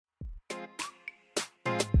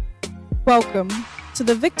Welcome to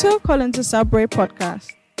the Victor Collins Asabwe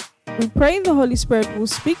podcast. We pray the Holy Spirit will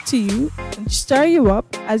speak to you and stir you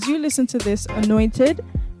up as you listen to this anointed,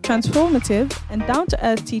 transformative, and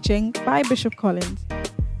down-to-earth teaching by Bishop Collins.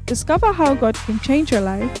 Discover how God can change your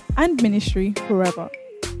life and ministry forever.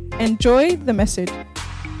 Enjoy the message. Come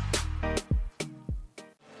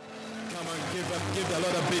on, give the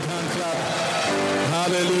Lord a big hand clap.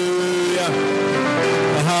 Hallelujah.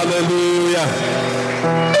 Hallelujah.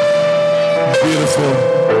 Beautiful.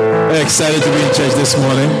 Very excited to be in church this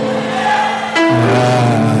morning.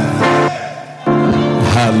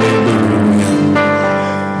 Hallelujah.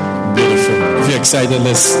 Beautiful. If you're excited,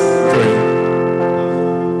 let's pray.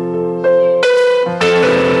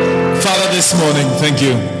 Father, this morning, thank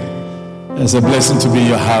you. It's a blessing to be in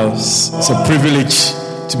your house. It's a privilege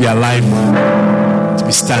to be alive, to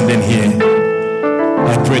be standing here.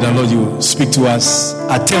 I pray that, Lord, you speak to us.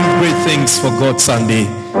 Attempt great things for God Sunday.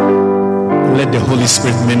 Let the Holy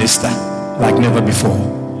Spirit minister like never before.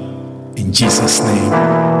 In Jesus' name.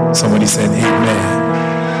 Somebody said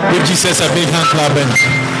amen. Give Jesus a big hand clap and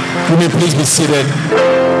you may please be seated.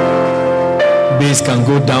 Bass can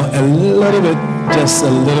go down a little bit. Just a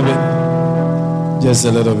little bit. Just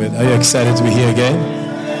a little bit. Are you excited to be here again?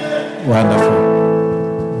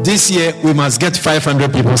 Wonderful. This year we must get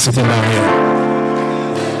 500 people sitting down here.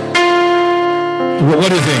 What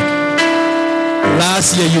do you think?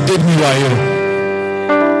 Last year you did me YO.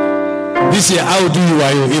 This year I will do you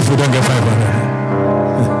YO if we don't get 500.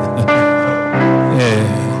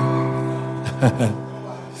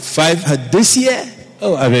 Yeah. This year?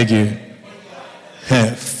 Oh, I beg you.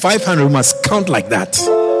 500 must count like that.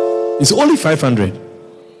 It's only 500.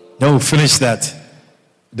 Then we'll finish that.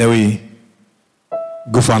 Then we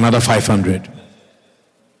go for another 500.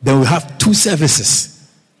 Then we have 2 services.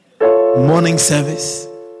 Morning service.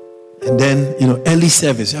 And then, early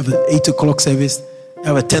service. You have an 8 o'clock service. You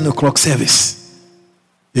have a 10 o'clock service.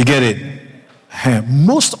 You get it?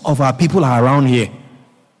 Most of our people are around here.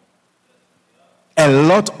 A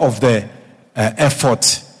lot of the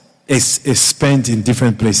effort is spent in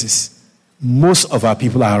different places. Most of our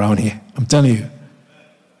people are around here. I'm telling you.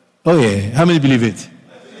 Oh yeah. How many believe it?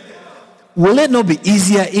 Will it not be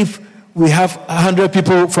easier if we have 100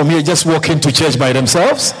 people from here just walk into church by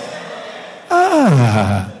themselves?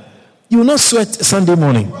 You will not sweat Sunday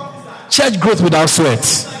morning. Church growth without sweat.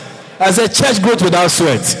 I said church growth without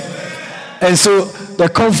sweat. And so the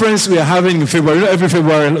conference we are having in February, every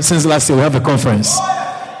February since last year we have a conference.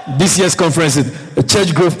 This year's conference is a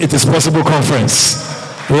church growth, it is possible conference.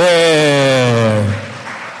 Yeah.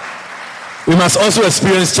 We must also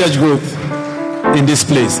experience church growth in this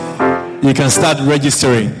place. You can start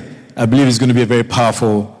registering. I believe it's going to be a very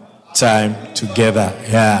powerful time together.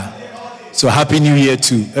 Yeah. So happy New Year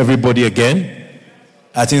to everybody again.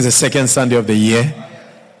 I think it's the second Sunday of the year.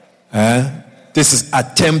 This is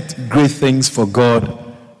Attempt Great Things for God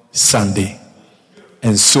Sunday.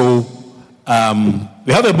 And so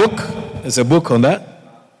we have a book. There's a book on that.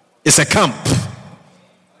 It's a camp.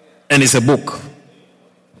 And it's a book.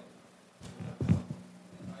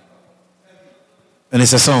 And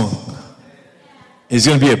it's a song. It's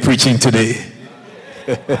going to be a preaching today.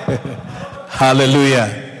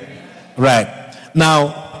 Hallelujah. Right.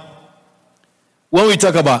 Now, when we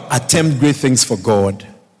talk about attempt great things for God,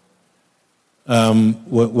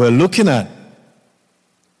 we're looking at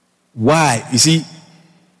why. You see,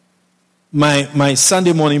 my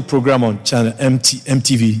Sunday morning program on channel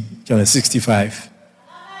MTV, channel 65.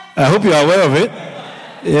 I hope you are aware of it.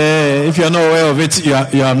 Yeah, if you are not aware of it,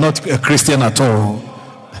 you are not a Christian at all.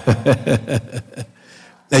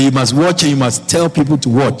 That you must watch and you must tell people to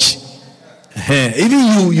watch.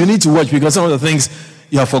 Even you need to watch because some of the things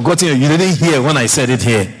you have forgotten, you didn't hear when I said it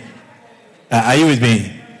here. Are you with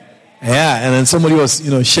me? Yeah, and then somebody was,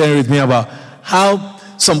 sharing with me about how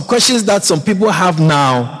some questions that some people have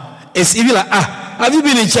now is even like, have you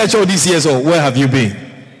been in church all these years or where have you been?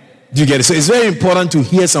 Do you get it? So it's very important to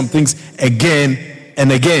hear some things again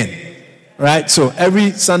and again, right? So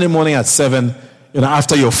every Sunday morning at 7,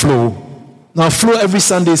 after your flow. Now flow every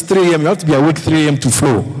Sunday is 3 a.m. You have to be awake 3 a.m. to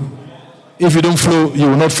flow. If you don't flow, you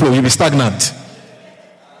will not flow. You'll be stagnant.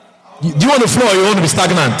 Do you want to flow or you want to be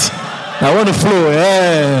stagnant? I want to flow.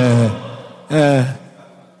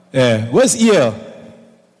 Yeah. Where's EL?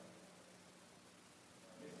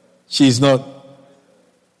 She's not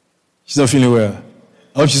feeling well.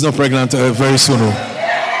 I hope she's not pregnant very soon.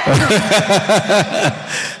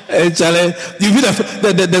 Hey, Charlie, you be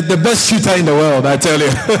the best shooter in the world, I tell you.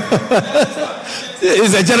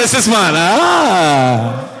 He's a Genesis man.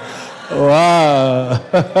 Wow.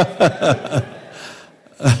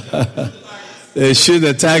 They shoot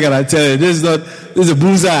the target. I tell you, this is a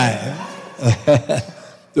bullseye.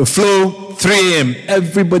 The flow, 3 a.m.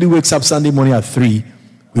 Everybody wakes up Sunday morning at 3.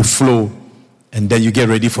 We flow, and then you get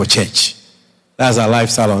ready for church. That's our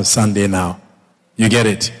lifestyle on Sunday now. You get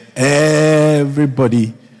it?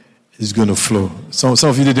 Everybody is going to flow. Some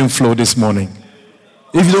of you didn't flow this morning.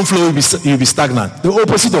 If you don't flow, you'll be stagnant. The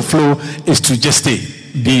opposite of flow is to just stay,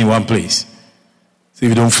 be in one place. So if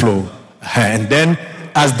you don't flow, and then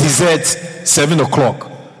as dessert, 7 o'clock,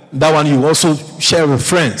 that one you also share with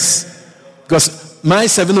friends. Because my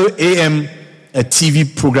 7 a.m. TV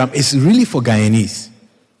program is really for Guyanese.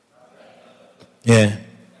 Yeah.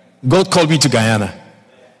 God called me to Guyana.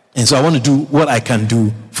 And so I want to do what I can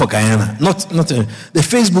do for Guyana. Not the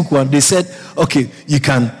Facebook one. They said, okay, you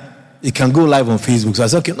can go live on Facebook. So I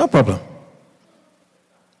said, okay, no problem.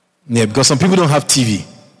 Yeah, because some people don't have TV.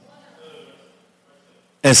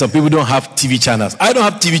 And some people don't have TV channels. I don't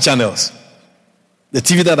have TV channels. The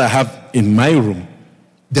TV that I have in my room,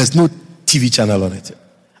 there's no TV channel on it.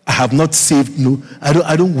 I have not saved I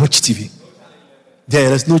don't watch TV.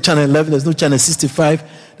 There's no channel 11, there's no channel 65,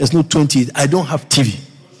 there's no 20. I don't have TV.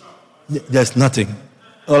 There's nothing.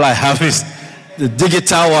 All I have is the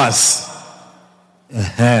digital ones.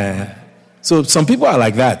 So some people are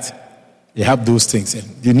like that. They have those things. And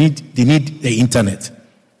they need the internet.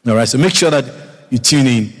 All right, so make sure that you tune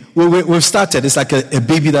in. We've started. It's like a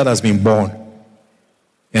baby that has been born.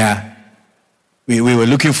 Yeah. We were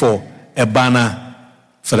looking for a banner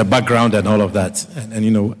for the background and all of that. And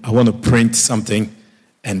I want to print something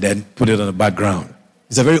and then put it on the background.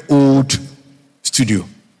 It's a very old studio.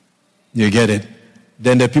 You get it?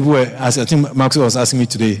 Then the people were asking, I think Maxwell was asking me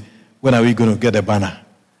today, when are we going to get a banner?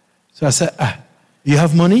 So I said, you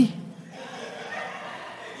have money?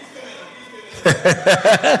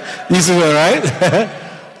 This is all right.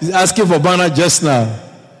 He's asking for banner just now.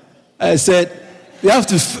 I said, you have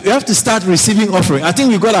to start receiving offering. I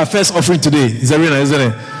think we got our first offering today. Is that right, isn't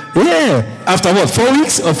it? Yeah. After what? 4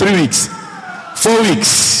 weeks or 3 weeks? 4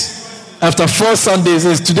 weeks. After 4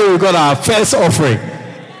 Sundays, today we got our first offering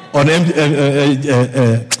on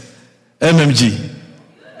MMG.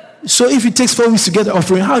 So if it takes 4 weeks to get the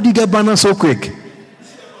offering, how do you get banner so quick?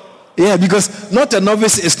 Yeah, because Not a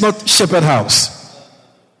Novice is not Shepherd House.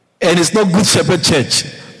 And it's not Good Shepherd Church.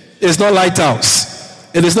 It's not Lighthouse.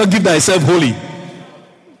 It is not Give Thyself Holy.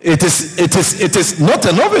 It is Not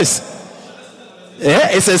a Novice. Yeah,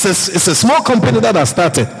 it's a small company that has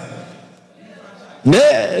started.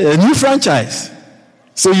 Yeah, a new franchise.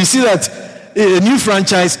 So you see that a new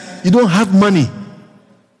franchise, you don't have money.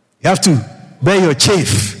 You have to bear your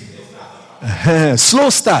chafe. Slow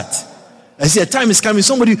start. I see a time is coming.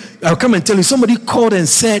 I'll come and tell you, somebody called and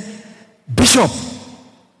said, Bishop,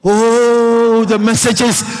 oh, the message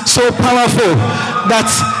is so powerful that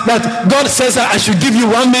God says that I should give you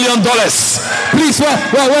 $1 million. Please,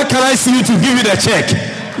 where can I see you to give you the check?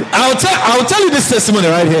 I'll tell you this testimony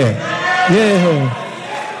right here.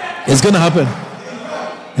 Yeah. It's going to happen.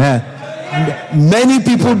 Yeah. Many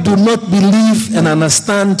people do not believe and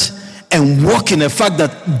understand and walk in the fact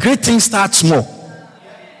that great things start small.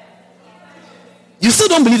 You still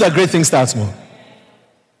don't believe that great things start small.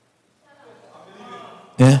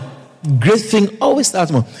 Yeah. Great thing always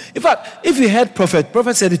starts small. In fact, if you heard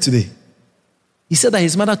Prophet said it today. He said that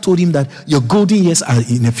his mother told him that your golden years are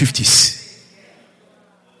in the 50s.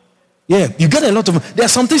 Yeah, you get a lot of. There are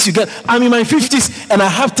some things you get. I'm in my 50s and I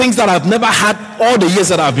have things that I've never had all the years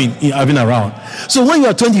that I've been around. So when you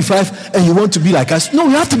are 25 and you want to be like us, no,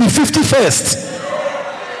 you have to be 50 first.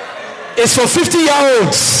 It's for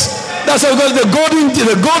 50-year-olds. That's how it goes. The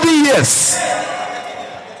golden years.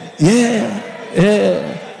 Yeah.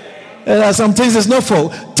 There are some things it's not for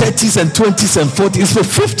 30s and 20s and 40s. It's for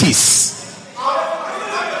 50s.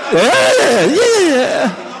 Yeah.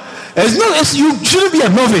 You shouldn't be a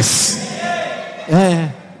novice.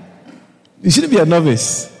 Yeah. You shouldn't be a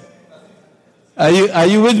novice. Are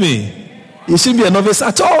you with me? You shouldn't be a novice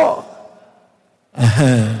at all.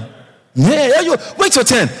 Yeah, wait your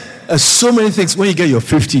turn. So many things when you get your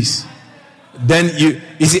 50s. Then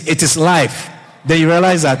it is life. Then you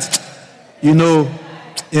realize that, in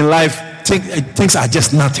life, things are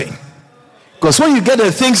just nothing. Because when you get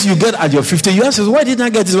the things you get at your 50, you ask, why didn't I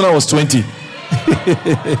get this when I was 20?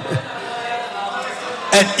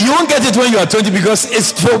 And you won't get it when you are 20 because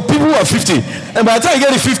it's for people who are 50. And by the time you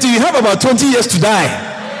get to 50, you have about 20 years to die.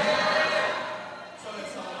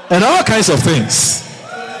 And all kinds of things.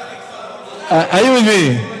 Are you with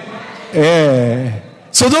me? Yeah.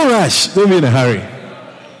 So don't rush. Don't be in a hurry.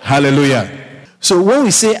 Hallelujah. So when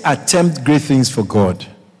we say attempt great things for God,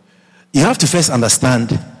 you have to first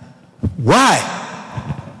understand why.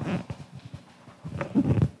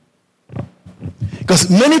 Because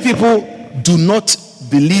many people do not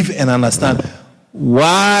believe and understand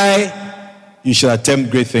why you should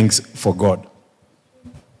attempt great things for God.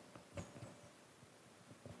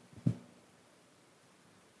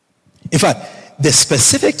 In fact, the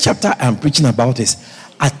specific chapter I'm preaching about is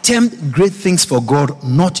attempt great things for God,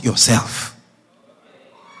 not yourself.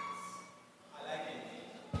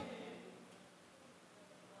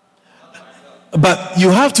 But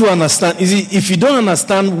you have to understand, you see, if you don't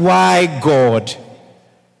understand why God,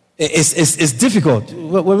 it's difficult.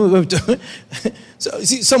 So,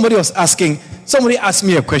 see, somebody asked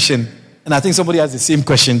me a question, and I think somebody has the same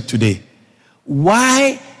question today.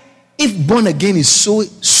 Why, if born again is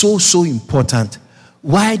so important,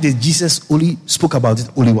 why did Jesus only spoke about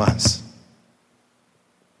it only once?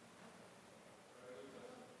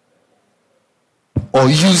 Or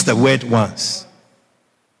use the word once?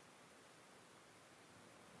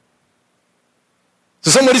 So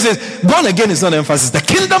somebody says, born again is not the emphasis. The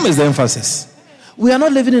kingdom is the emphasis. We are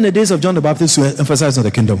not living in the days of John the Baptist to emphasize on the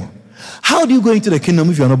kingdom. How do you go into the kingdom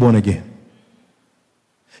if you are not born again?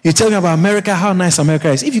 You tell me about America, how nice America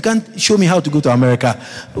is. If you can't show me how to go to America,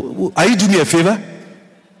 are you doing me a favor?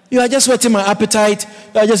 You are just whetting my appetite.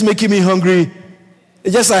 You are just making me hungry.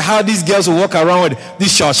 It's just like how these girls will walk around with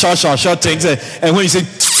these short things. And when you say,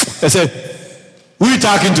 they say, who are you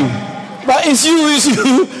talking to? But it's you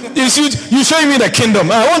showing me the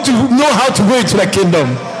kingdom. I want to know how to go into the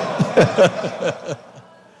kingdom.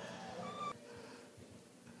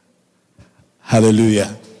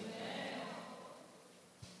 Hallelujah.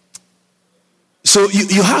 So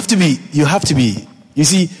you have to be, you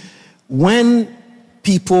see, when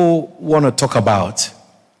people want to talk about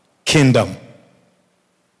kingdom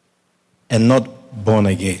and not born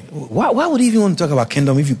again, why would you even want to talk about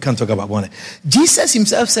kingdom if you can't talk about born again? Jesus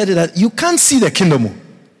himself said that you can't see the kingdom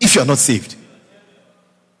if you're not saved.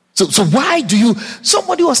 So why do you,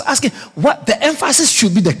 somebody was asking what the emphasis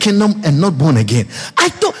should be, the kingdom and not born again. I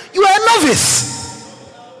thought you are a novice.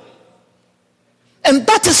 And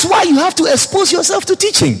that is why you have to expose yourself to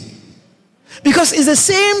teaching. Because it's the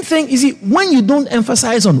same thing, you see, when you don't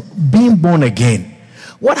emphasize on being born again,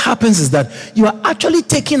 what happens is that you are actually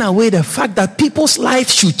taking away the fact that people's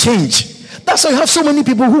lives should change. That's why you have so many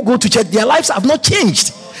people who go to church, their lives have not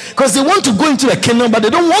changed. Because they want to go into the kingdom, but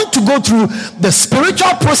they don't want to go through the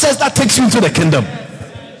spiritual process that takes you into the kingdom.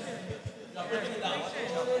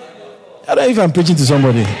 I don't know if I'm preaching to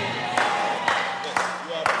somebody.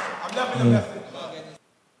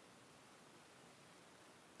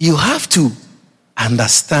 You have to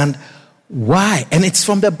understand why, and it's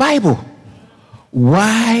from the Bible,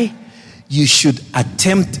 why you should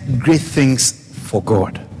attempt great things for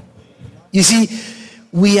God. You see,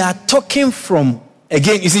 we are talking from,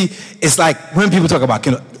 again, you see, it's like when people talk about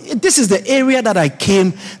kingdom, this is the area that I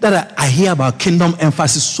hear about kingdom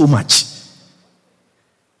emphasis so much.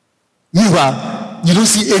 You don't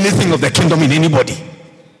see anything of the kingdom in anybody.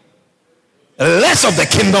 Less of the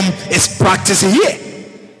kingdom is practiced here.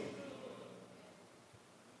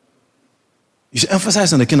 You should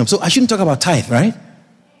emphasize on the kingdom. So I shouldn't talk about tithe, right?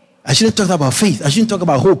 I shouldn't talk about faith. I shouldn't talk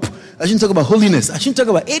about hope. I shouldn't talk about holiness. I shouldn't talk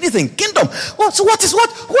about anything. Kingdom. What should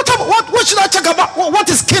I talk about? What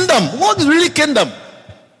is kingdom? What is really kingdom?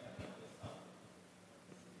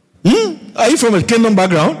 Are you from a kingdom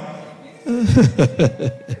background?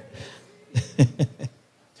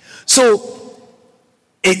 So,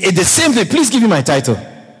 it's the same thing. Please give me my title.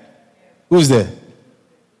 Who's there?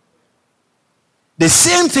 The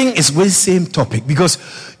same thing is with the same topic, because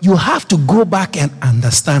you have to go back and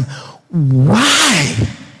understand why.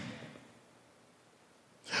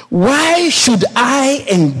 Why should I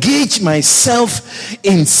engage myself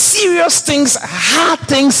in serious things, hard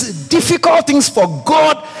things, difficult things for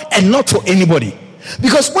God and not for anybody?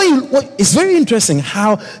 Because it's very interesting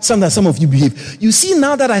how some of you behave. You see,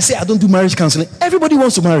 now that I say I don't do marriage counseling, everybody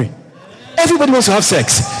wants to marry. Everybody wants to have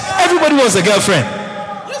sex. Everybody wants a girlfriend.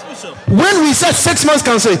 When we said 6 months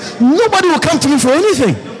counseling, nobody will come to me for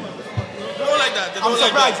anything. They don't like that.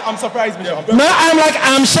 I'm surprised. Now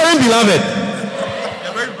I'm sharing beloved.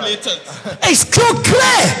 They're very blatant. It's so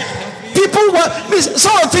clear. People want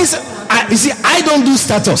some of the things. You see, I don't do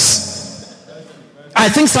status. I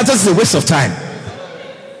think status is a waste of time.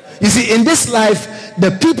 You see, in this life,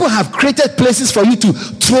 the people have created places for you to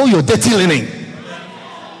throw your dirty linen.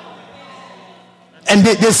 And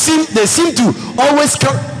they seem to always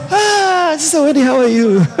come. Sister Wendy, how are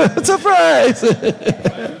you? Surprise.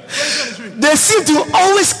 They seem to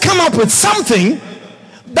always come up with something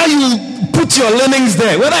that you put your linens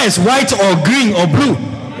there, whether it's white or green or blue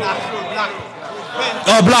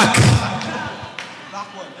or black.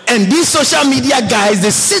 And these social media guys,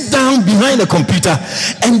 they sit down behind a computer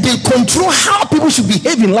and they control how people should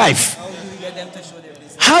behave in life.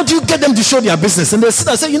 How do you get them to show their business? And they sit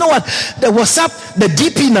and say, you know what? The WhatsApp, the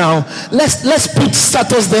DP now, let's put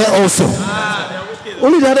status there also.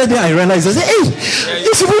 Only the other day I realized, I said, hey,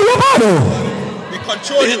 this is Romano.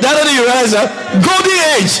 The other day you realize that golden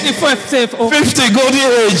age. 50 golden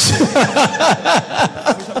age.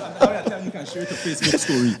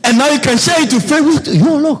 And now you can share it to Facebook.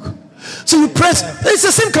 You look. So you press. It's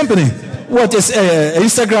the same company. What is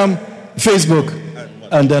Instagram, Facebook,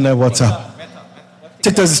 and then WhatsApp.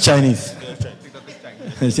 TikTok is Chinese.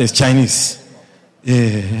 It's Chinese.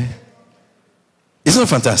 Yeah. Isn't it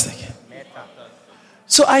fantastic?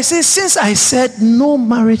 So I say, since I said no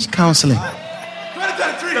marriage counseling.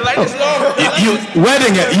 The line is long.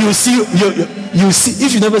 Wedding, you see.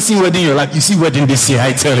 If you never seen wedding in your life, you see wedding this year.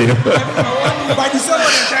 I tell you.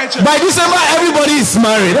 By December, everybody is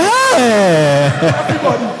married. Hey.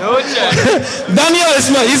 Daniel is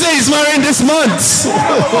married. He said he's marrying this month.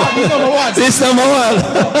 It's number one.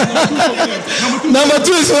 Number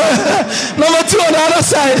two is number two on the other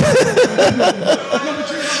side.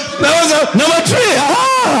 Number three.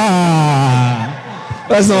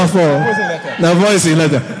 That's number four. Number four is in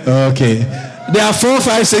letter. Okay. There are 4,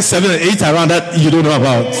 5, 6, 7, and 8 around that you don't know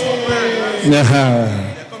about.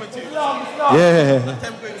 Yeah.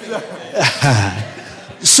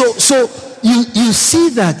 So you see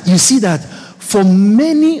that for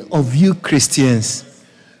many of you Christians,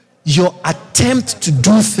 your attempt to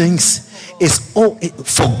do things is for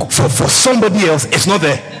somebody else. It's not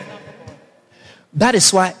there. That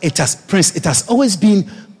is why it has always been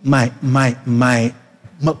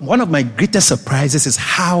one of my greatest surprises is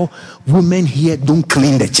how women here don't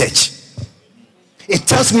clean the church. It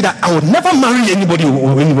tells me that I would never marry anybody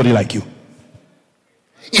like you.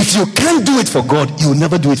 If you can't do it for God, you will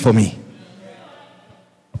never do it for me.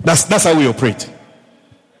 That's how we operate.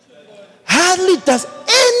 Hardly does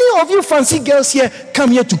any of you fancy girls here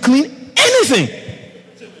come here to clean anything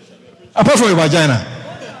apart from your vagina.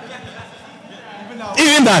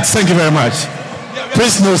 Even that, thank you very much.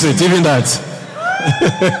 Prince knows it, even that.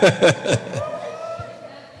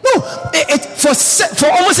 No,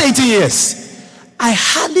 for almost 18 years, I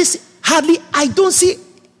hardly I don't see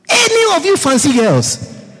any of you fancy girls.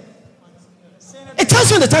 It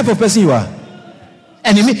tells you the type of person you are,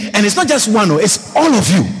 and it's not just one. It's all of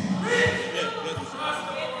you.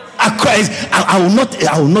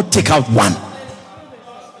 I will not take out one.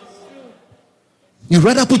 You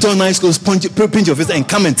rather put on nice clothes, pinch your face, and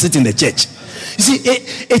come and sit in the church. You see,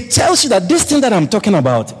 it tells you that this thing that I'm talking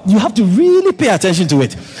about, you have to really pay attention to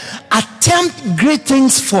it. Attempt great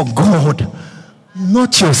things for God,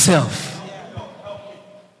 not yourself.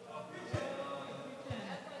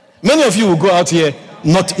 Many of you will go out here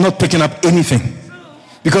not picking up anything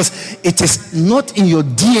because it is not in your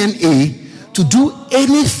DNA to do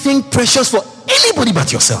anything precious for anybody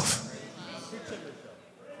but yourself.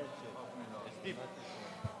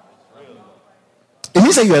 It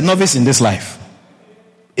means that you are a novice in this life.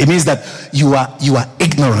 It means that you are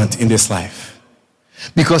ignorant in this life.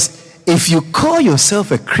 Because if you call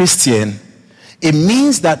yourself a Christian, it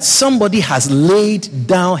means that somebody has laid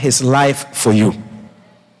down his life for you.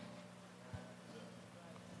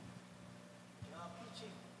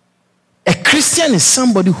 A Christian is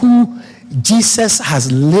somebody who Jesus has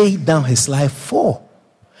laid down his life for.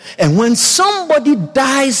 And when somebody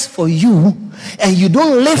dies for you and you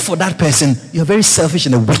don't live for that person, you're very selfish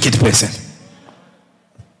and a wicked person.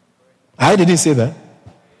 I didn't say that.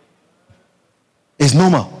 It's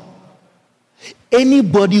normal.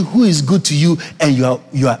 Anybody who is good to you and you are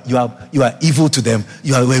evil to them,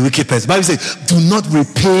 you are a wicked person. The Bible says, do not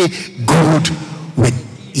repay good with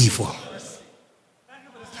evil.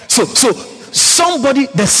 So somebody,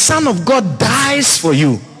 the Son of God, dies for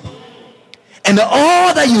you. And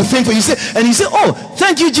all that you think for, you say, oh,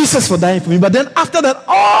 thank you, Jesus, for dying for me. But then after that,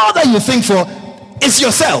 all that you think for is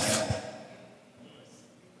yourself.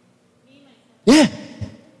 Yeah.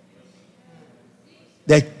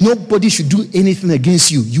 That nobody should do anything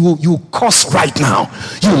against you. You will curse right now.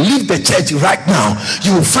 You will leave the church right now.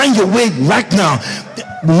 You will find your way right now.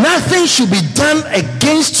 Nothing should be done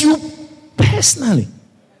against you personally.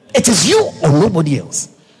 It is you or nobody else.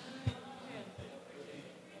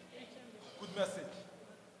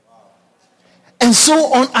 And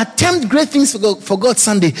so on Attempt Great Things for God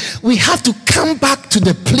Sunday, we have to come back to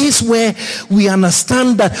the place where we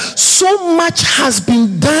understand that so much has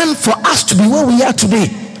been done for us to be where we are today.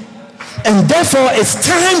 And therefore, it's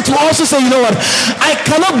time to also say, you know what? I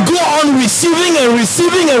cannot go on receiving and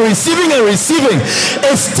receiving and receiving and receiving.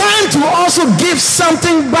 It's time to also give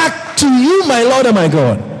something back to you, my Lord and my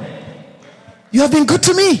God. You have been good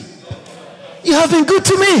to me. You have been good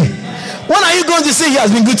to me. When are you going to say he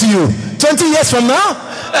has been good to you? 20 years from now?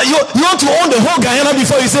 You want to own the whole Guyana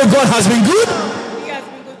before you say God has been good? He has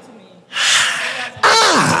been good to me.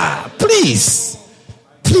 Please.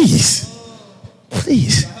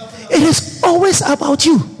 It is always about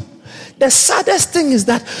you. The saddest thing is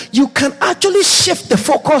that you can actually shift the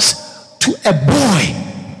focus to a boy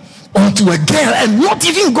or to a girl, and not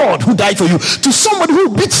even God who died for you, to somebody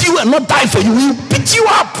who beats you and not died for you. He beat you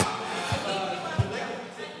up.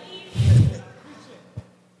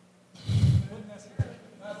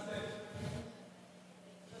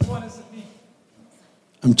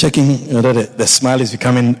 I'm checking whether the smile is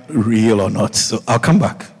becoming real or not. So I'll come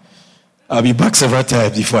back. I'll be back several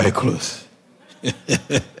times before I close.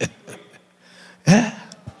 Yeah?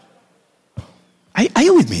 Are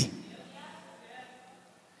you with me?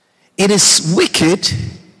 It is wicked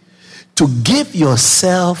to give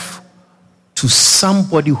yourself to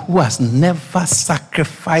somebody who has never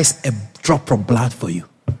sacrificed a drop of blood for you.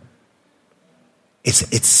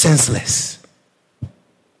 It's senseless.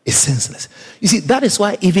 It's senseless. You see, that is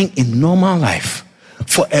why even in normal life,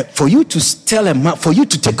 for you to tell a man, for you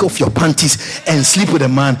to take off your panties and sleep with a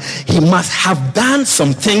man, he must have done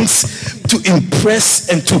some things to impress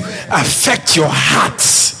and to affect your heart.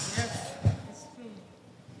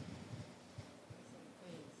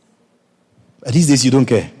 But these days you don't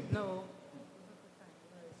care. No.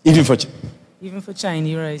 Even for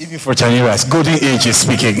Chinese rice. Even for Chinese rice. Golden age is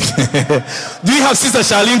speaking. Do you have Sister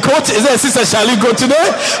Charlene coat? Is there a Sister Charlene coat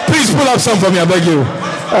today? Please pull up some for me, I beg you.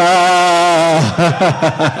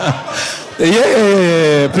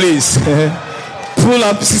 Yeah, please. Pull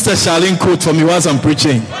up Sister Charlene coat for me whilst I'm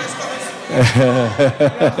preaching.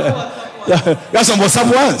 That's some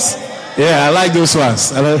WhatsApp ones. Yeah, I like those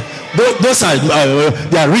ones. Those are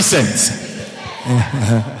they are recent.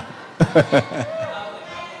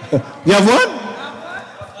 You have one?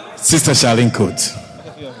 Sister Charlene coat.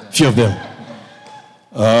 Few of them.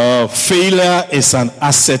 Failure is an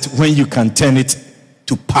asset when you can turn it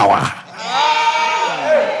to power.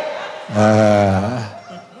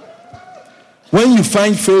 When you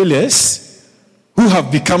find failures who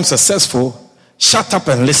have become successful, shut up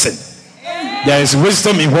and listen. There is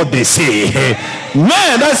wisdom in what they say.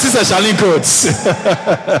 Man, that's Sister Charlene coats.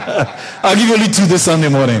 I'll give you only 2 this Sunday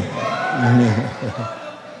morning.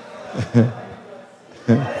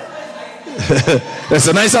 That's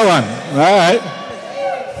a nicer one. All right.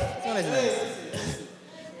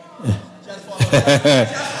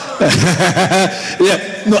 Yeah.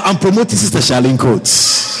 No, I'm promoting Sister Charlene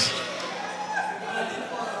coats.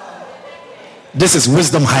 This is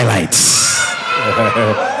wisdom highlights.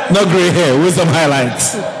 Not gray hair, wisdom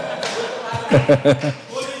highlights.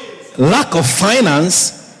 Lack of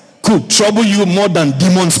finance could trouble you more than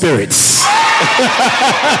demon spirits.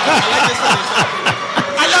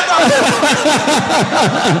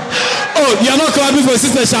 Oh, you're not clapping for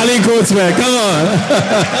Sister Charlene coats, man. Come on.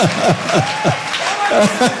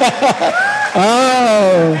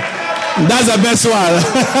 Oh, that's the best one.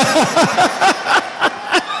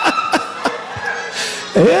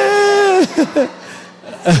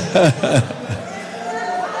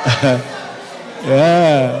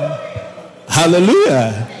 Yeah.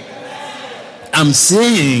 Hallelujah. I'm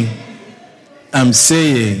saying,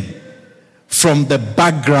 from the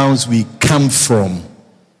backgrounds we come from,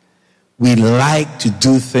 we like to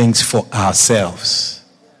do things for ourselves.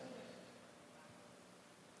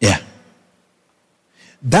 Yeah.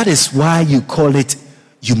 That is why you call it,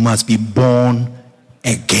 you must be born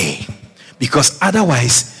again. Because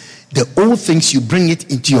otherwise, the old things, you bring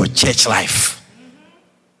it into your church life.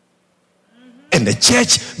 And the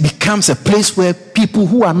church becomes a place where people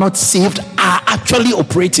who are not saved are actually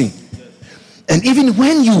operating. And even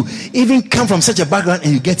when you even come from such a background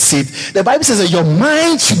and you get saved, the Bible says that your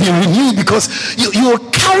mind should be renewed, because you will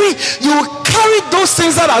carry those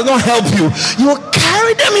things that are not help you. You will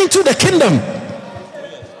carry them into the kingdom.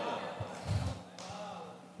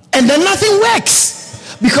 And then nothing works.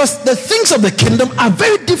 Because the things of the kingdom are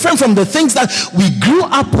very different from the things that we grew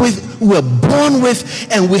up with, we were born with,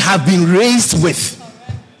 and we have been raised with.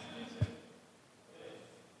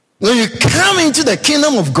 When you come into the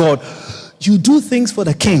kingdom of God, you do things for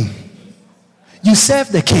the king. You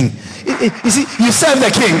serve the king. You see, you serve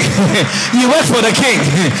the king. You work for the king.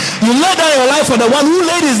 You lay down your life for the one who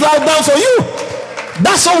laid his life down for you.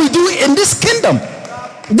 That's what we do in this kingdom.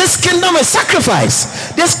 This kingdom is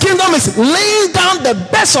sacrifice. This kingdom is laying down the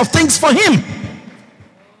best of things for him.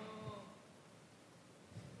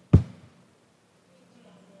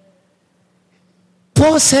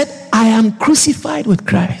 Paul said, I am crucified with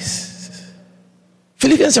Christ.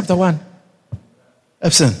 Philippians chapter 1.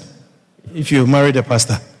 Epson, if you married a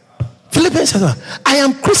pastor. Philippians chapter 1. I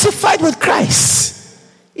am crucified with Christ.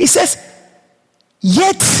 He says,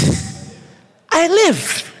 yet I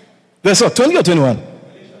live. Verse what, 20 or 21?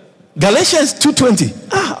 Galatians 2:20.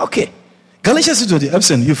 Ah, okay. Galatians 2:20.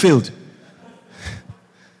 Epson, you failed.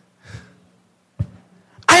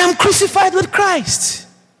 I am crucified with Christ.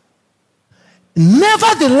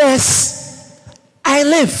 Nevertheless, I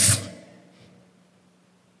live.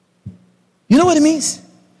 You know what it means?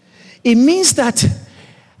 It means that,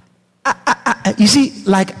 you see,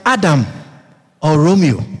 like Adam or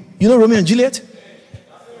Romeo. You know Romeo and Juliet?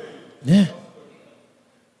 Yeah.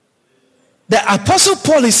 The Apostle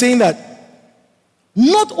Paul is saying that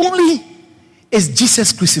not only is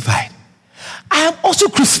Jesus crucified, I am also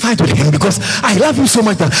crucified with him because I love him so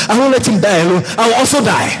much that I won't let him die alone. I will also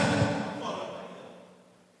die.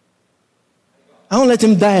 I won't let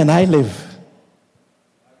him die and I live.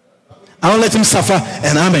 I won't let him suffer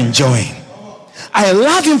and I'm enjoying. I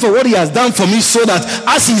love him for what he has done for me so that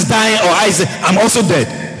as he's dying or I'm also dead.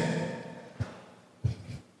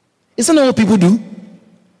 Isn't that what people do?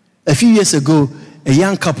 A few years ago, a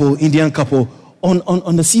young couple, Indian couple,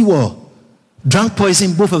 on the seawall, drank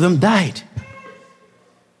poison, both of them died.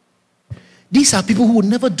 These are people who would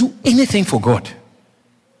never do anything for God.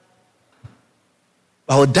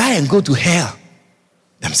 But will die and go to hell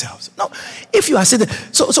themselves. Now, if you are saying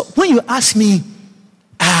that, so when you ask me,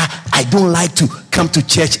 I don't like to come to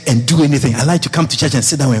church and do anything. I like to come to church and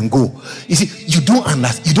sit down and go. You see, you don't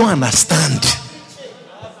understand.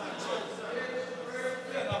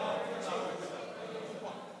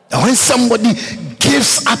 And when somebody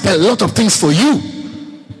gives up a lot of things for you,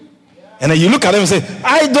 and then you look at them and say,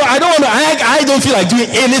 I don't feel like doing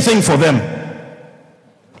anything for them.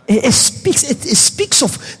 It speaks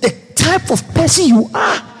of the type of person you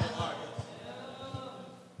are.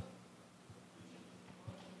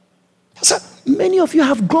 So many of you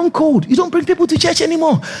have grown cold. You don't bring people to church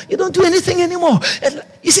anymore. You don't do anything anymore. And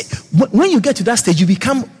you see, when you get to that stage, you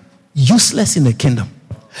become useless in the kingdom.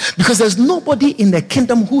 Because there's nobody in the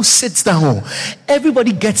kingdom who sits down.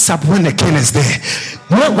 Everybody gets up when the king is there.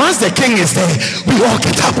 Once the king is there, we all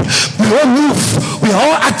get up. We all move. We are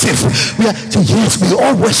all active. Yes, we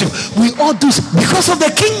all worship. We all do. Because of the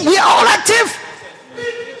king, we are all active.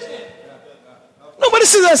 Nobody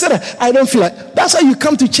sits there and says, I don't feel like. That's why you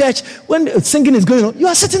come to church when the singing is going on. You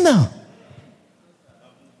are sitting down.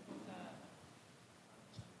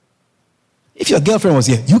 If your girlfriend was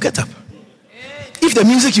here, you get up. If the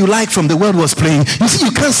music you like from the world was playing, you see,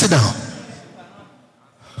 you can't sit down.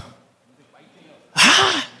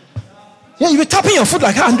 Yeah, you were tapping your foot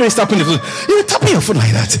like how Andre is tapping the foot. You were tapping your foot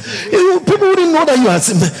like that. People wouldn't know that you are.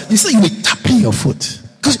 You see, you were tapping your foot.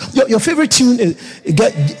 Because your favorite tune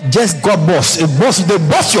just got boss. They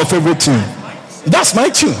boss your favorite tune. That's my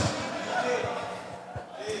tune.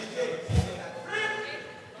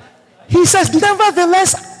 He says,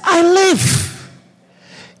 nevertheless, I live.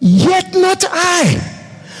 Yet not I,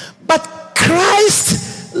 but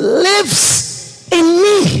Christ lives in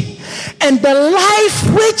me. And the life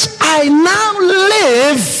which I now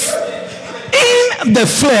live in the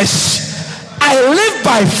flesh, I live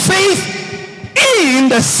by faith in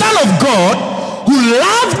the Son of God who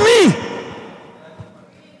loved me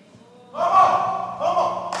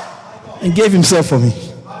and gave himself for me.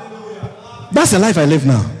 That's the life I live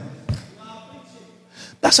now.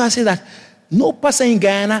 That's why I say that no person in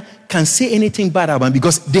Guyana can say anything bad about me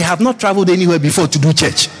because they have not traveled anywhere before to do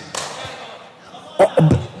church.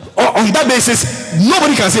 On that basis,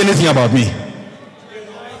 nobody can say anything about me.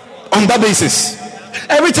 On that basis.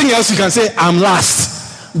 Everything else you can say, I'm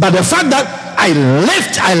last. But the fact that I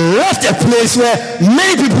left a place where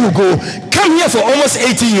many people go, come here for almost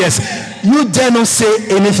 80 years, you dare not say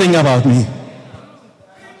anything about me.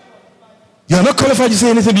 You are not qualified to say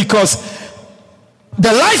anything because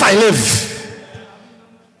the life I live,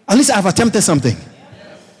 at least I've attempted something.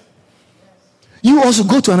 You also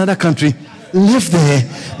go to another country, live there,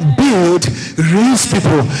 build, raise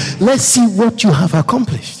people. Let's see what you have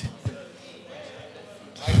accomplished.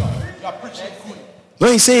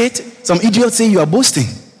 When you say it, some idiots say you are boasting.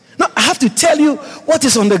 No, I have to tell you what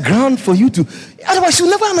is on the ground for you to. Otherwise, you'll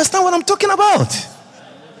never understand what I'm talking about.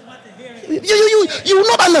 You will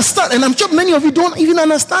not understand, and I'm sure many of you don't even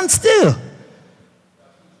understand still.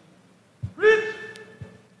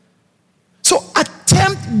 So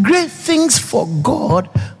attempt great things for God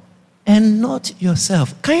and not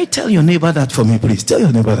yourself. Can you tell your neighbor that for me, please? Tell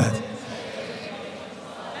your neighbor that.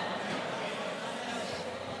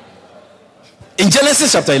 In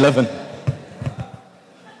Genesis chapter 11,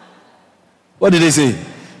 what did they say?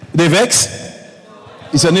 They vex?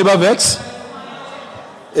 Is your neighbor vex?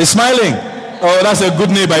 He's smiling. Oh, that's a good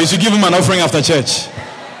neighbor. You should give him an offering after church.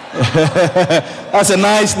 That's a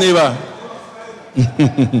nice neighbor.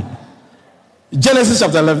 Genesis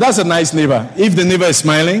chapter 11, that's a nice neighbor. If the neighbor is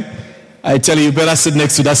smiling, I tell you, you better sit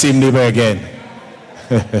next to that same neighbor again.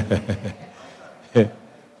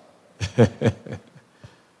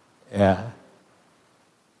 Yeah.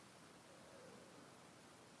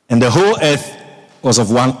 And the whole earth was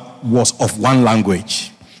of one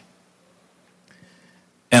language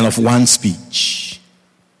and of one speech.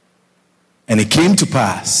 And it came to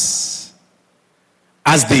pass,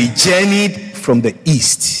 as they journeyed from the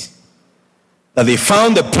east, that they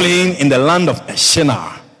found a plain in the land of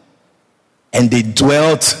Shinar, and they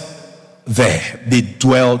dwelt there. They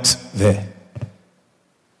dwelt there.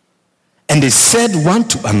 And they said one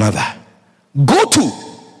to another, "Go to,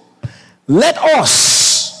 let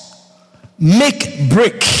us make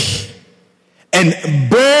brick and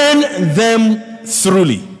burn them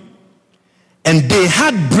thoroughly." And they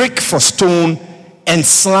had brick for stone, and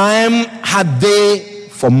slime had they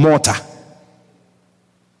for mortar.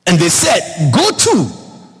 And they said, "Go to,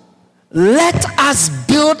 let us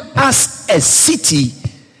build us a city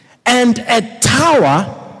and a tower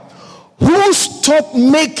whose top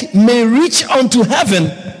may reach unto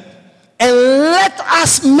heaven, and let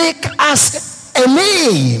us make us a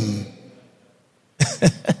name."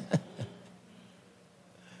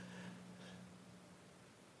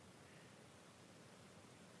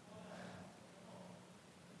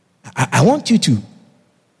 I want you to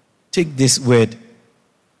take this word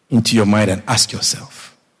into your mind and ask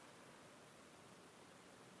yourself,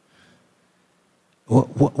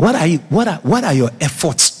 what are your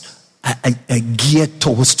efforts geared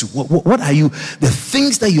towards to? What are you, the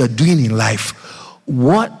things that you are doing in life?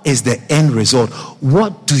 What is the end result?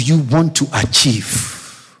 What do you want to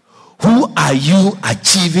achieve? Who are you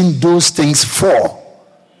achieving those things for?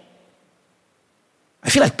 I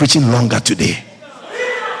feel like preaching longer today.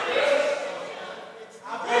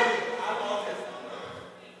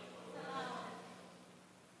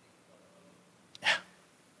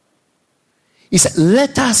 He said,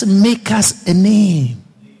 "Let us make us a name."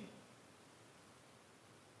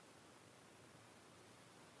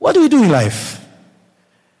 What do we do in life?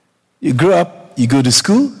 You grow up, you go to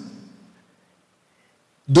school.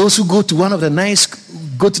 Those who go to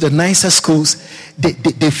the nicer schools,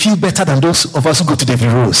 they feel better than those of us who go to the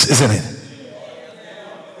bureaus, isn't it?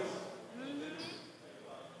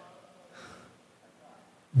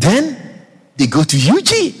 Then they go to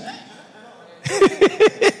UG.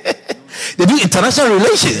 They do international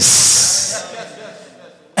relations.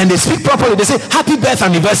 And they speak properly. They say, "Happy birth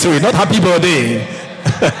anniversary," not "happy birthday."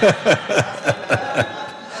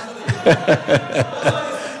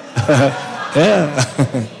 Yeah.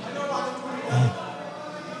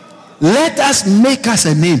 Let us make us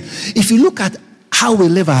a name. If you look at how we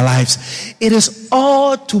live our lives, it is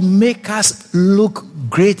all to make us look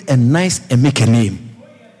great and nice and make a name.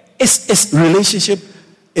 It's relationship,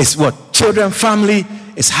 it's what? Children, family,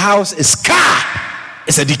 it's house, it's car,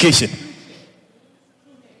 it's education.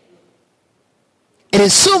 It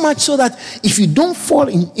is so much so that if you don't fall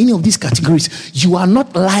in any of these categories, you are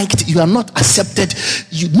not liked, you are not accepted,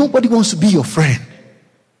 nobody wants to be your friend.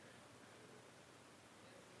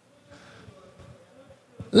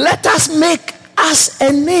 Let us make us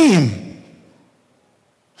a name.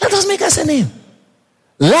 Let us make us a name.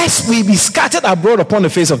 Lest we be scattered abroad upon the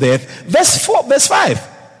face of the earth. Verse 5.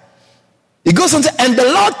 It goes on to, "And the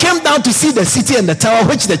Lord came down to see the city and the tower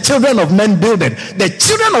which the children of men builded." The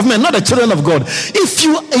children of men, not the children of God. If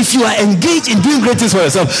you are engaged in doing great things for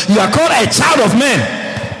yourself, you are called a child of men.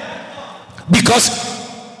 Because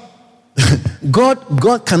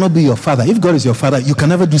God cannot be your father. If God is your father, you can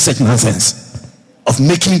never do such nonsense of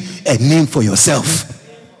making a name for yourself.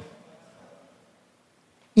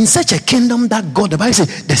 In such a kingdom that God, the Bible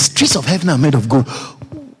says, the streets of heaven are made of gold.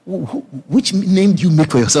 Which name do you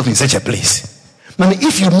make for yourself in such a place? Man,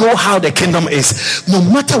 if you know how the kingdom is, no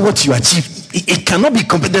matter what you achieve, it cannot be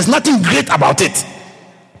compared. There's nothing great about it.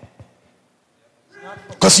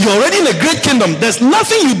 Because you're already in a great kingdom. There's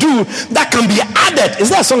nothing you do that can be added. Is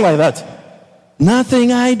there a song like that?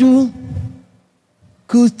 Nothing I do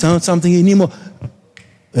could sound something anymore.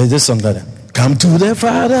 There's this song like that. Come to the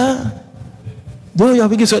Father.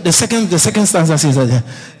 The second stanza says that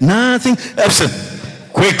nothing absent.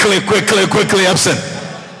 Quickly, absent.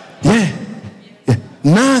 Yeah.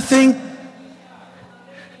 Nothing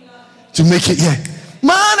to make it. Yeah.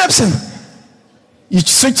 Man, Epson. You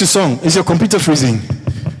switch to song. Is your computer freezing?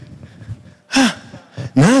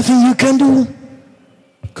 Nothing you can do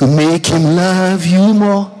could make him love you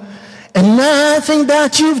more. And nothing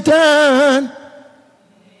that you've done.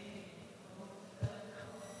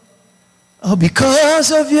 Oh,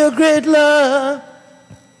 because of your great love,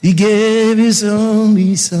 he gave his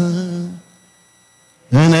only son.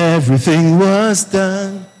 And everything was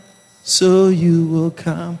done, so you will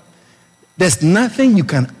come. There's nothing you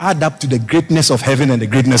can add up to the greatness of heaven and the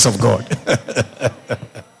greatness of God.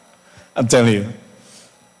 I'm telling you.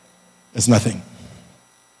 There's nothing.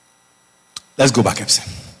 Let's go back, Epson.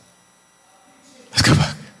 Let's go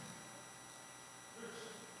back.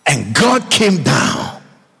 And God came down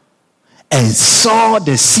and saw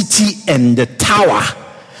the city and the tower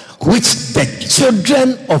which the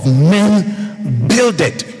children of men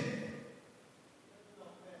builded.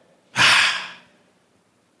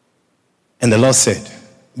 And the Lord said,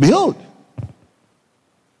 behold,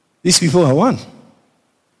 these people are one.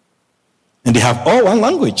 And they have all one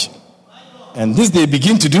language. And this they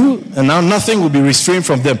begin to do, and now nothing will be restrained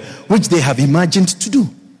from them, which they have imagined to do.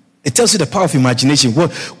 It tells you the power of imagination.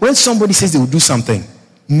 When somebody says they will do something,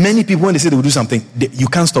 many people, when they say they will do something, you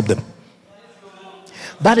can't stop them.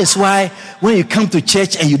 That is why when you come to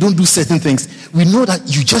church and you don't do certain things, we know that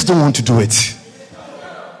you just don't want to do it.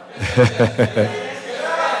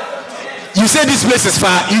 You say this place is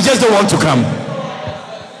far, you just don't want to come.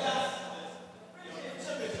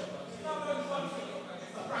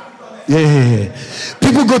 Yeah.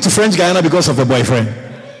 People go to French Guiana because of the boyfriend.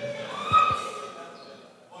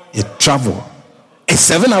 You travel. It's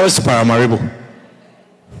 7 hours to Paramaribo.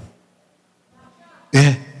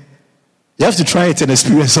 Yeah. You have to try it and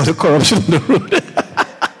experience all the corruption on the road.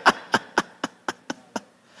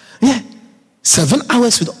 Yeah. 7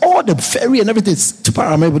 hours with all the ferry and everything to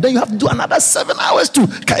Paramaribo. Then you have to do another 7 hours to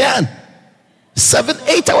Cayenne. 7,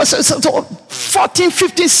 8 hours, so 14,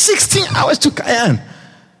 15, 16 hours to Cayenne.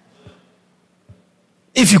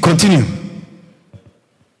 If you continue.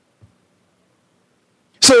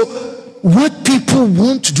 So, what people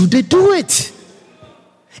want to do, they do it.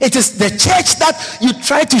 It is the church that you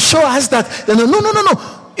try to show us that, no.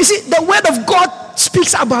 You see, the word of God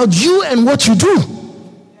speaks about you and what you do.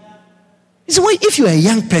 You see, if you're a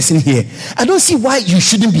young person here, I don't see why you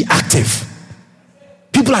shouldn't be active.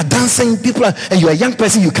 People are dancing, and you're a young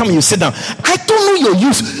person, you come and you sit down. I don't know your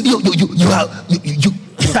use.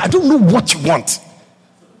 I don't know what you want.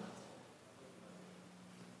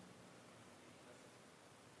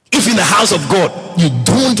 If in the house of God, you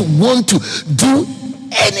don't want to do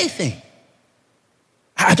anything,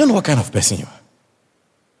 I don't know what kind of person you are.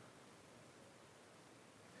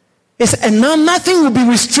 Yes, and now nothing will be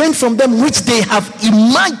restrained from them which they have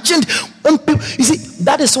imagined. You see,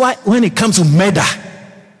 that is why when it comes to murder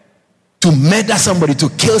somebody, to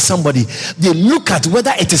kill somebody, they look at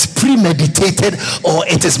whether it is premeditated or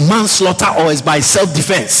it is manslaughter or it's by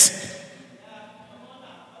self-defense.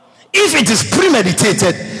 If it is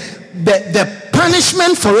premeditated, the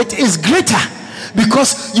punishment for it is greater,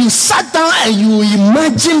 because you sat down and you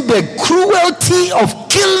imagine the cruelty of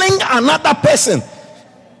killing another person.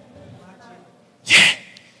 Yeah.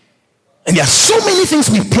 And there are so many things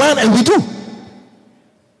we plan and we do.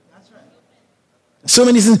 So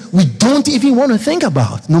many things we don't even want to think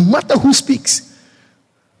about, no matter who speaks.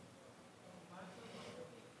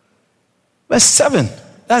 Verse 7,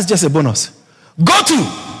 that's just a bonus. Go to,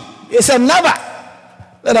 he said, never.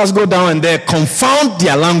 Let us go down and there confound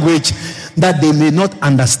their language, that they may not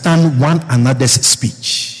understand one another's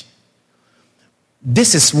speech.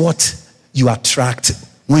 This is what you attract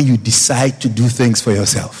when you decide to do things for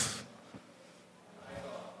yourself.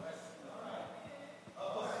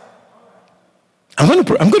 I'm going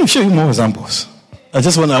to show you more examples.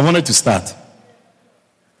 I wanted to start.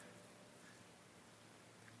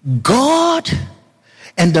 God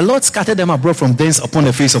and the Lord scattered them abroad from thence upon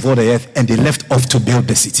the face of all the earth, and they left off to build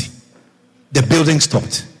the city. The building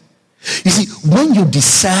stopped. You see, when you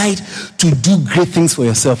decide to do great things for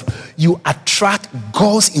yourself, you attract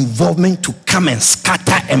God's involvement to come and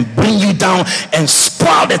scatter and bring you down and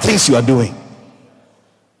spoil the things you are doing.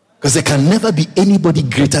 Because there can never be anybody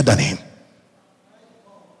greater than Him.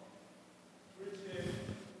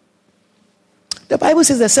 The Bible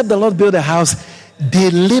says, except the Lord build a house, they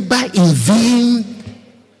labor in vain.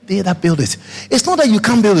 They that build it. It's not that you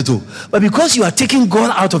can't build it too, but because you are taking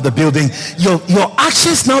God out of the building, your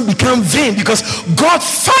actions now become vain, because God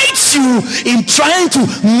fights you in trying to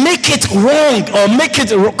make it wrong or make it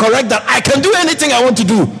correct, that I can do anything I want to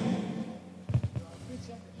do.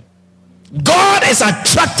 God is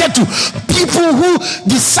attracted to people who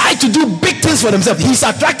decide to do big things for themselves. He's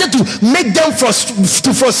attracted to make them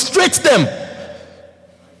to frustrate them.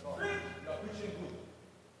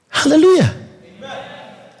 Hallelujah.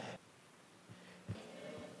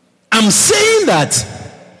 I'm saying that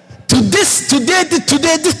today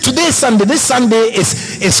Sunday, this Sunday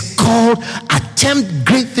is called Attempt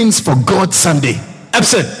Great Things for God Sunday.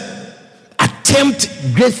 Absolutely. Attempt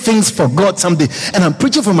great things for God someday. And I'm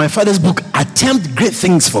preaching from my father's book, Attempt Great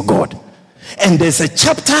Things for God. And there's a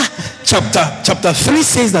chapter 3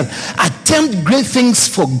 says that attempt great things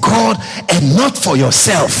for God and not for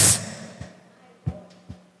yourself.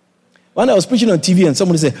 When I was preaching on TV and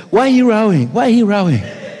somebody said, why are you rowing? Why are you rowing?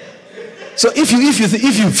 So if you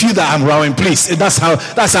feel that I'm rowing, please, that's how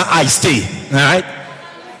I stay. All right?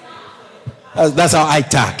 That's how I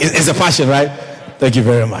talk. It's a passion, right? Thank you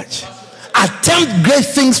very much. Attempt great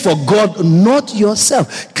things for God, not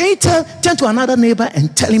yourself. Can you turn to another neighbor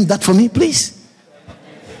and tell him that for me, please?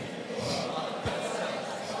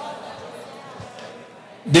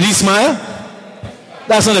 Did he smile?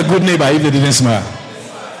 That's not a good neighbor if they didn't smile.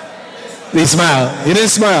 They smile. He didn't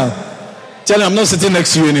smile. Tell him I'm not sitting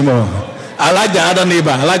next to you anymore. I like the other neighbor.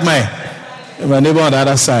 I like my neighbor on the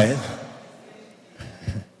other side.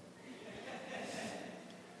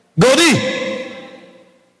 Goldie,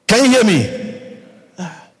 can you hear me?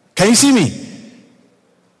 Can you see me?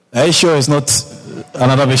 Are you sure it's not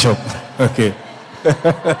another bishop? Okay.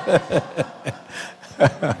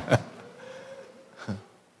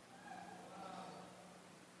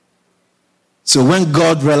 So when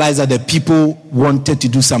God realized that the people wanted to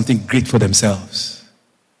do something great for themselves.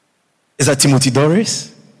 Is that Timothy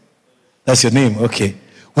Doris? That's your name? Okay.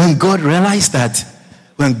 When God realized that,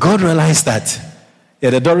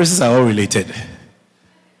 yeah, the Dorises are all related.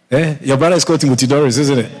 Your brother is called Timothy Doris,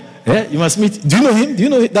 isn't it? Yeah, you must meet. Do you know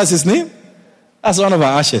him? That's his name? That's one of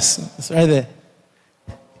our ashes. It's right there.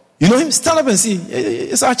 You know him? Stand up and see.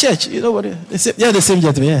 It's our church. You know what? Yeah, the same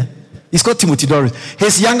gentleman. Yeah. He's called Timothy Doris.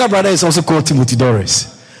 His younger brother is also called Timothy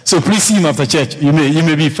Doris. So please see him after church. You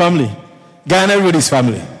may be family. Ghana, everybody's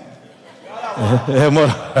family.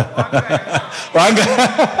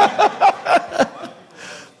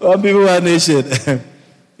 One people, one nation.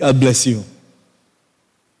 God bless you.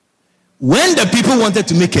 When the people wanted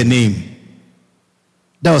to make a name,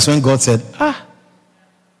 that was when God said,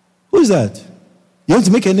 who is that? You want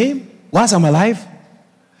to make a name? Whilst I'm alive?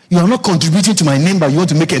 You are not contributing to my name, but you want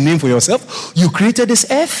to make a name for yourself? You created this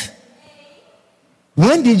earth?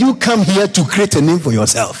 When did you come here to create a name for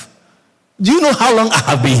yourself? Do you know how long I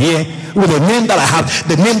have been here with the name that I have,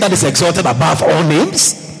 the name that is exalted above all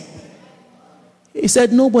names? He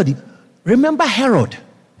said, nobody. Remember Herod?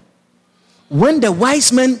 When the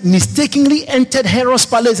wise men mistakenly entered Herod's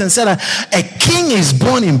palace and said, a king is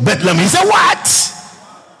born in Bethlehem. He said, what?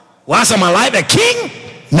 Once I'm alive, a king?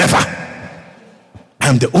 Never.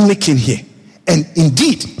 I'm the only king here. And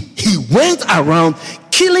indeed, he went around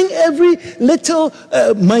killing every little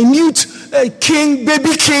minute king,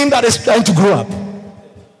 baby king that is trying to grow up.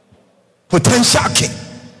 Potential king.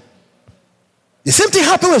 The same thing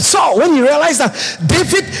happened with Saul when he realized that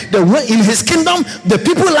David, in his kingdom, the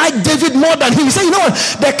people like David more than him. He said, you know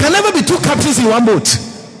what? There can never be two captains in one boat.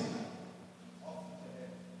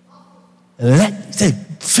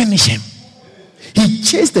 Finish him. He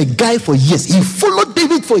chased the guy for years. He followed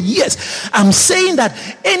David for years. I'm saying that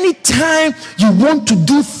anytime you want to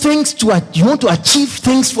do things, you want to achieve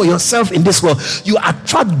things for yourself in this world, you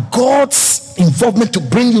attract God's involvement to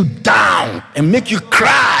bring you down and make you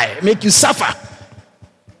cry, make you suffer.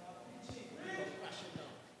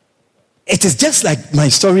 It is just like my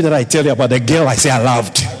story that I tell you about the girl I say I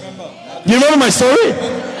loved. You remember my story?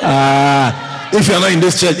 If you're not in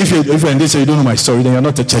this church, if you're in this church, you don't know my story, then you're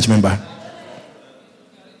not a church member.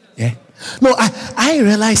 Yeah. No, I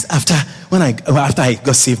realized after I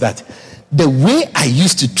got saved that the way I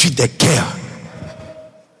used to treat the girl,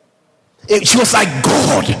 she was like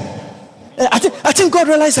God. I think God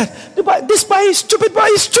realized that this boy is stupid.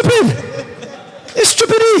 It's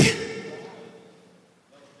stupidity.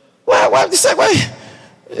 Why?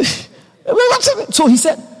 So he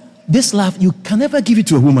said, this love, you can never give it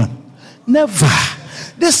to a woman. Never.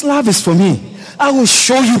 This love is for me. I will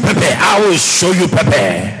show you Pepe.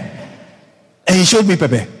 And he showed me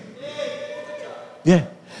Pepe. Yeah.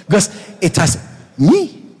 Because it has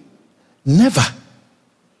me. Never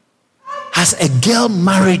has a girl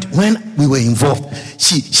married when we were involved.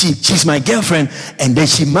 She's my girlfriend, and then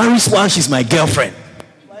she marries while she's my girlfriend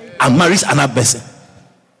and marries another person.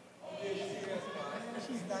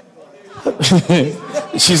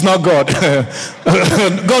 She's not God.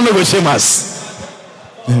 God never shame us.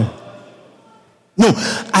 No,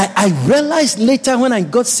 I realized later when I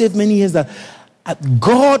got saved many years that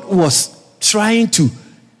God was trying to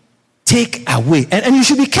take away. And you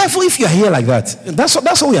should be careful if you're here like that. That's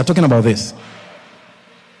what we are talking about this.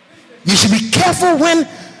 You should be careful when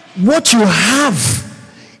what you have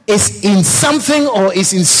is in something or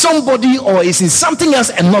is in somebody or is in something else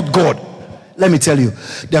and not God. Let me tell you,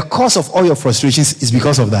 the cause of all your frustrations is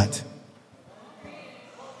because of that.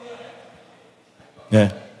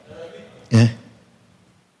 Yeah. Yeah.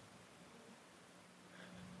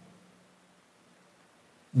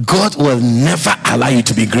 God will never allow you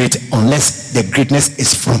to be great unless the greatness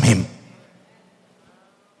is from Him.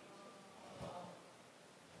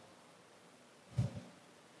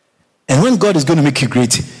 And when God is going to make you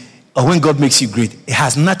great, or when God makes you great, it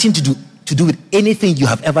has nothing to do with anything you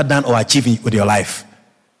have ever done or achieved with your life.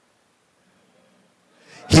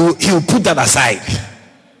 He will put that aside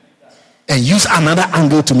and use another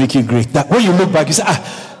angle to make you great. That when you look back, you say,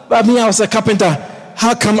 but me, I was a carpenter.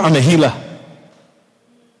 How come I'm a healer?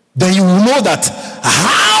 Then you will know that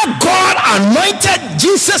how God anointed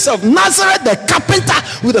Jesus of Nazareth, the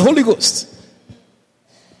carpenter, with the Holy Ghost.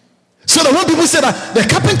 So that when people say that the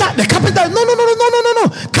carpenter, no.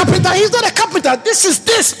 Carpenter, he's not a carpenter. This is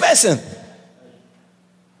this person.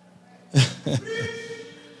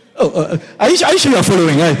 Are you sure you're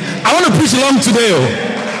following? I want to preach long today.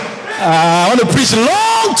 I want to preach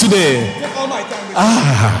long today. I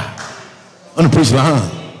want to preach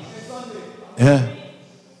long. Yeah.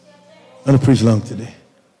 I want to preach long today.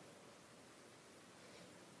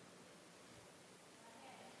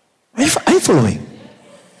 Are you following?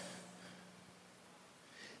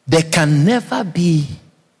 There can never be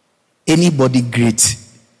anybody great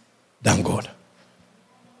than God.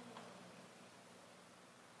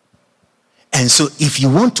 And so if you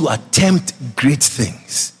want to attempt great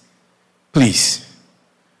things, please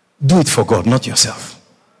do it for God, not yourself.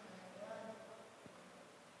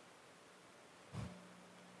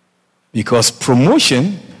 Because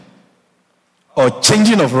promotion or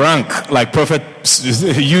changing of rank, like prophet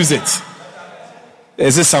use it.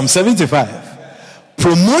 This is Psalm 75.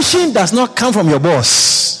 Promotion does not come from your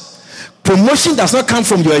boss. Promotion does not come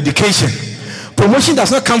from your education. Promotion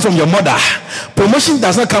does not come from your mother. Promotion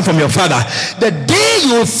does not come from your father. The day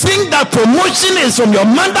you think that promotion is from your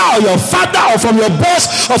mother or your father or from your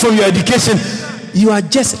boss or from your education, you are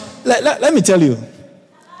just... Let me tell you.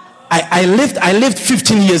 I lived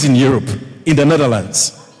 15 years in Europe, in the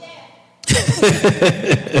Netherlands.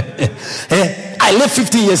 I lived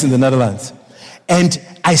 15 years in the Netherlands. And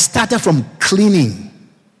I started from cleaning,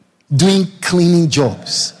 doing cleaning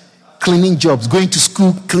jobs, going to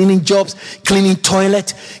school, cleaning jobs, cleaning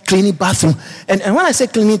toilet, cleaning bathroom. And when I say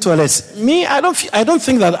cleaning toilets, me, I don't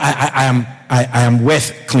think that I am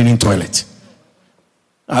worth cleaning toilet.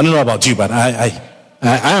 I don't know about you, but I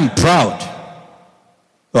am proud.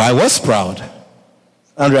 Well, I was proud.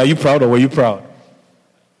 Andrew, are you proud or were you proud?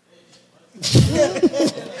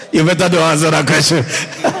 You better don't answer that question.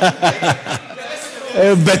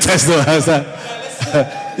 Better don't answer.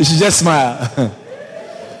 You should just smile.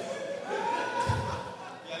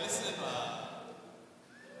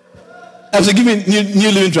 I'm giving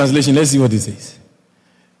New Living Translation. Let's see what it says.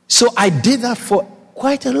 So I did that for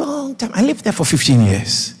quite a long time. I lived there for 15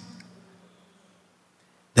 years.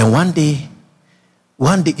 Then one day,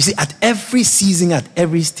 you see, at every season, at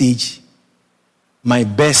every stage, my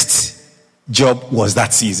best job was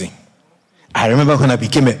that season. I remember when I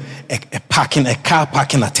became a car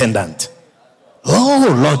parking attendant.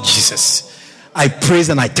 Oh, Lord Jesus. I praise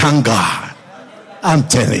and I thank God. I'm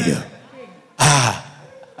telling you.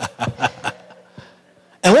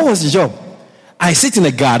 And what was the job? I sit in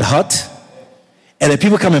a guard hut, and the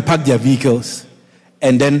people come and park their vehicles,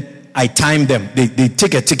 and then I time them. They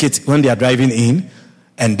take a ticket when they are driving in,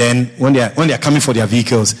 and then when they are coming for their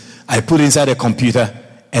vehicles, I put inside a computer,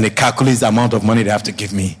 and it calculates the amount of money they have to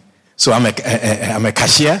give me. So I'm a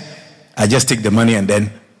cashier. I just take the money, and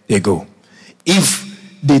then they go. If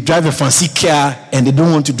they drive a fancy car and they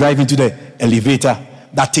don't want to drive into the elevator,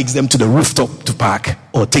 that takes them to the rooftop to park,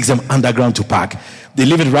 or takes them underground to park. They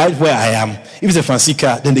leave it right where I am. If it's a fancy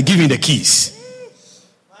car, then they give me the keys.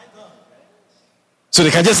 So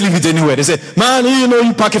they can just leave it anywhere. They say, man,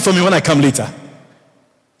 you park it for me when I come later.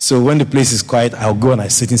 So when the place is quiet, I'll go and I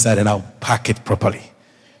sit inside and I'll park it properly.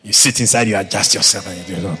 You sit inside, you adjust yourself, and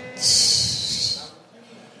you do it.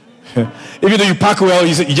 Even though you park well,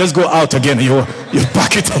 you just go out again. You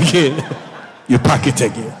park it again. You park it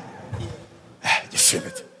again. You feel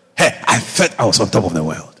it. Hey, I felt I was on top of the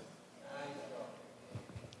world.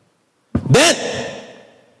 Then,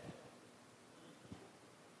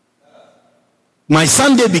 my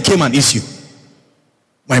Sunday became an issue.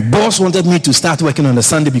 My boss wanted me to start working on a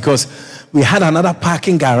Sunday because we had another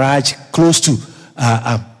parking garage close to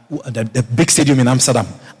the big stadium in Amsterdam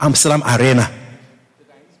Arena.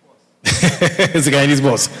 It's the Guyanese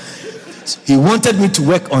boss. So he wanted me to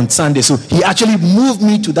work on Sunday, so he actually moved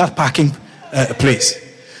me to that parking place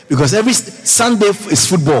because every Sunday is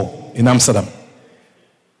football in Amsterdam.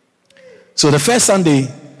 So the first Sunday,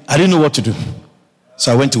 I didn't know what to do,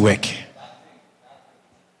 so I went to work.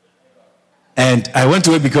 And I went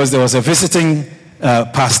to it because there was a visiting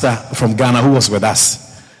pastor from Ghana who was with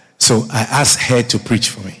us. So I asked her to preach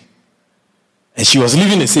for me. And she was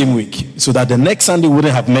leaving the same week, so that the next Sunday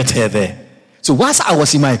wouldn't have met her there. So whilst I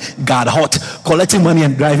was in my guard hut, collecting money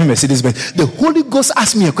and driving Mercedes-Benz, the Holy Ghost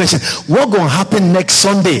asked me a question. What going to happen next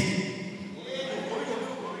Sunday?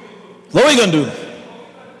 What are we going to do?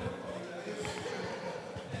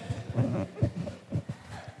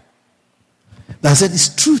 I said, it's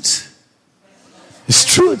truth. It's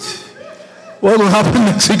truth. What will happen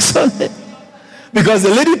next week Sunday? Because the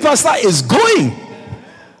lady pastor is going.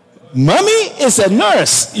 Mommy is a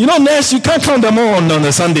nurse. You know, nurse, you can't count them all on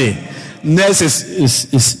a Sunday. Nurse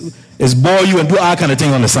is bore you and do all kind of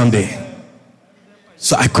thing on a Sunday.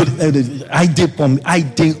 So I did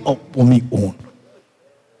up on me own.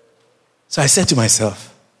 So I said to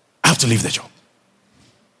myself, I have to leave the job.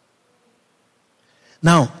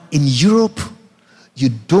 Now, in Europe, you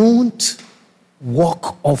don't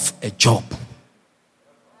walk off a job.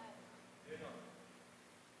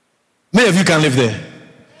 Many of you can live there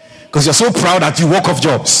because you're so proud that you walk off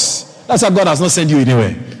jobs. That's why God has not sent you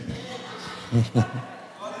anywhere.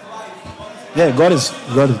 Yeah, God is.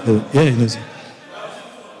 Yeah, he knows.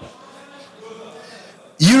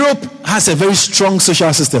 Europe has a very strong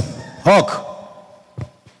social system. Hawk, you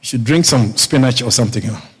should drink some spinach or something.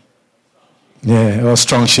 Yeah, or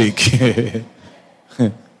strong shake.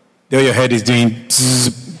 There your head is doing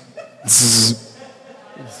zzz, zzz.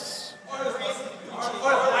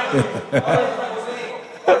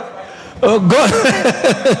 Oh God.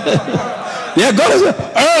 Yeah, God is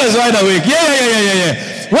wide awake. Yeah.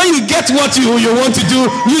 When you get what you want to do,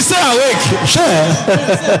 you stay awake. Sure.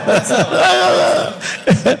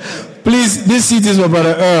 Please, this seat is for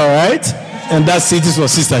Brother Earl, right? And that seat is for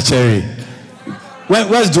Sister Cherry.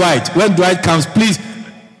 Where's Dwight? When Dwight comes, please.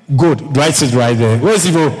 Good. Dwight sits right there. Where's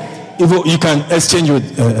Ivo? Ivo, you can exchange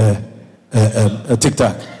with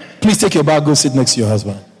TikTok. Please take your bag, go sit next to your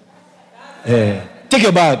husband. Take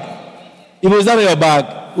your bag. Ivo, is that your bag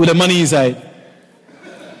with the money inside?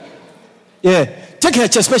 Yeah. Take her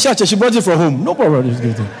special chair. She brought it from home. No problem.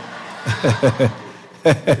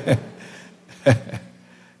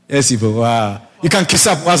 Yes, Ivo. Wow. You can kiss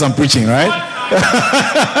up whilst I'm preaching, right?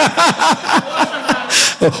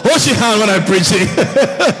 Hold your hand when I'm preaching.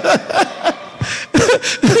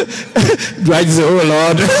 Right, say, oh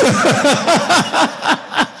Lord.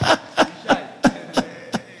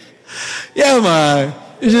 Yeah, man.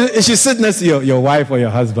 You should sit next to your wife or your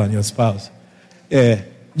husband, your spouse. Yeah.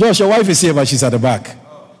 Josh, your wife is here, but she's at the back.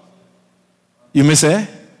 You miss her?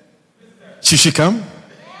 Should she come?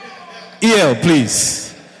 EL,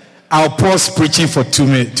 please. I'll pause preaching for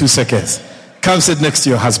 2 seconds. Come sit next to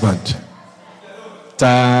your husband.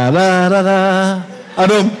 Ta-da-da-da.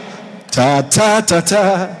 Adam.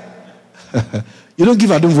 Ta-ta-ta-ta. You don't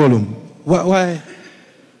give Adam volume. Why?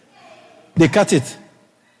 They cut it.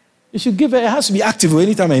 You should give it. It has to be active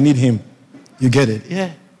anytime I need him. You get it?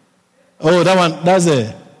 Yeah. Oh, that one. That's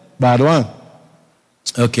a bad one.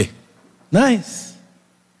 Okay. Nice.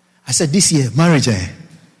 I said this year, marriage.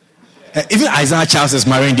 Even Isaiah Charles is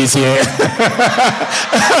marrying this year.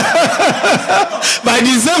 By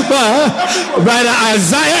December, Brother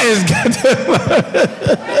Isaiah is getting married.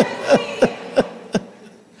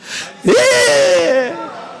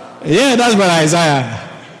 Yeah, that's Brother Isaiah.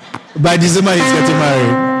 By December, he's getting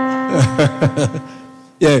married.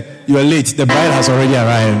 Yeah, you are late. The bride has already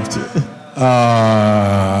arrived.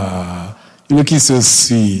 You're looking so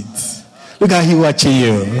sweet. Look at him watching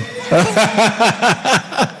you.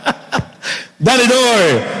 Daddy, don't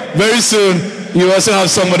worry. Very soon, you also have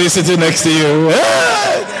somebody sitting next to you.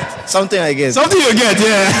 Something I get. Something you get,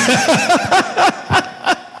 yeah.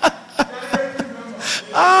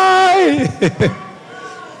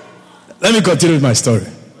 Let me continue with my story.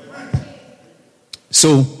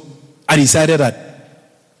 So, I decided that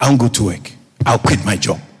I won't go to work. I'll quit my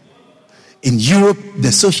job. In Europe,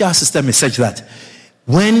 the social system is such that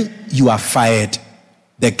when you are fired,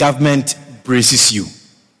 the government braces you.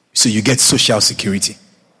 So you get social security.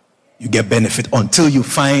 You get benefit until you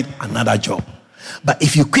find another job. But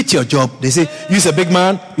if you quit your job, they say, you're a big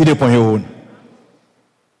man, you do it on your own.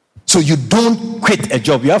 So you don't quit a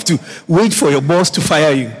job. You have to wait for your boss to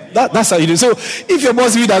fire you. That's how you do. So if your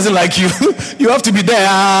boss really doesn't like you, you have to be there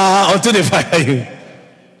until they fire you.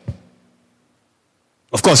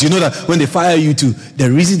 Of course, you know that when they fire you too, the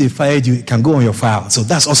reason they fired you can go on your file. So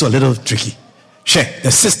that's also a little tricky. Sure,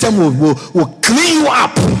 the system will clean you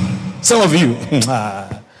up. Some of you.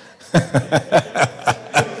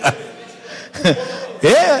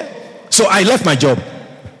 Yeah. So I left my job.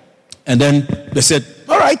 And then they said,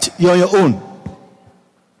 all right, you're on your own.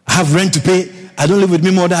 I have rent to pay. I don't live with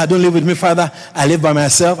me mother. I don't live with me father. I live by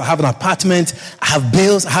myself. I have an apartment. I have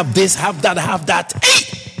bills. I have this, I have that, I have that.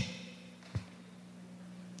 Hey!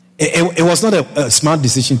 It was not a smart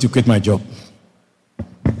decision to quit my job.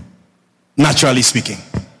 Naturally speaking.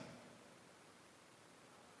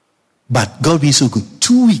 But God being so good.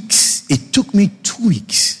 2 weeks. It took me 2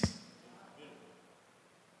 weeks.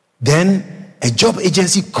 Then a job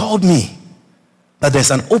agency called me that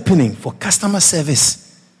there's an opening for customer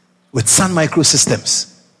service with Sun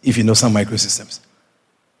Microsystems. If you know Sun Microsystems.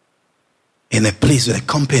 In a place with a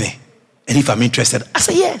company. And if I'm interested, I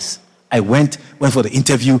said yes. I went for the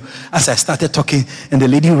interview. As I started talking, and the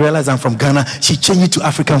lady realized I'm from Ghana, she changed it to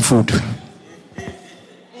African food.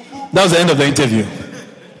 That was the end of the interview.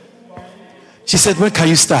 She said, when can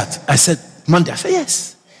you start? I said, Monday. I said,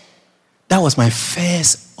 yes. That was my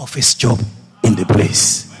first office job in the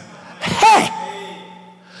place. Hey!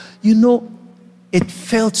 You know, it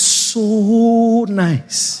felt so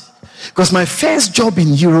nice. Because my first job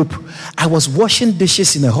in Europe, I was washing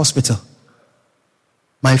dishes in a hospital.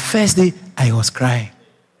 My first day, I was crying.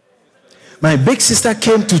 My big sister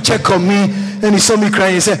came to check on me, and he saw me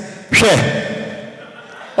crying. He said, "Share,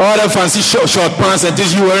 all the fancy short pants and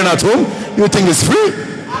this you wearing at home, you think it's free?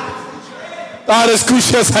 All the school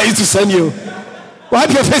shirts I used to send you.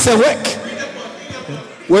 Wipe your face and work.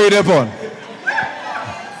 Wait upon.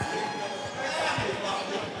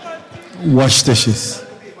 Wash dishes."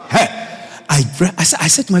 Hey, I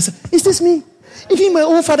said to myself, is this me? If in my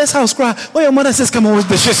own father's house, cry, when your mother says, come and wash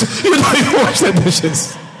dishes, you don't even wash the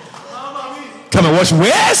dishes. Come and wash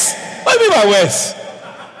where's? What do you mean by where's?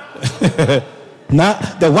 Now,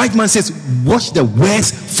 the white man says, wash the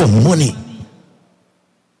where's for money.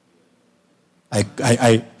 I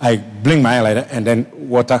blink my eye like that, and then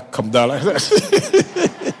water come down like that.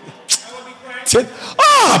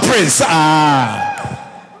 Prince. I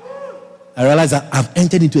realized that I've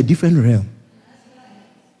entered into a different realm.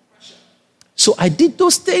 So I did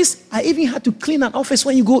those days. I even had to clean an office.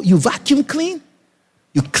 When you go, you vacuum clean.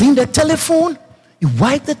 You clean the telephone. You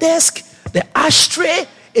wipe the desk. The ashtray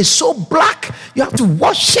is so black. You have to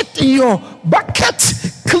wash it in your bucket.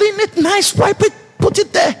 Clean it nice. Wipe it. Put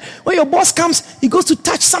it there. When your boss comes, he goes to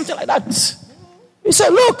touch something like that. He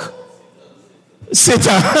said, look. Sit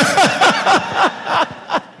down.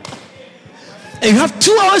 And you have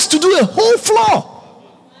 2 hours to do a whole floor.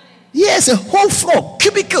 Yes, a whole floor.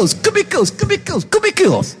 Cubicles.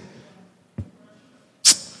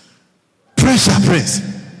 Praise.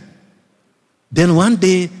 Then one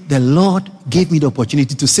day, the Lord gave me the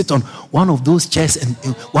opportunity to sit on one of those chairs and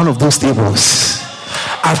one of those tables.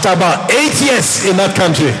 After about 8 years in that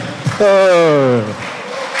country.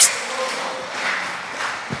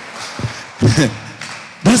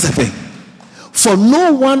 That's the thing. For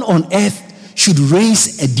no one on earth should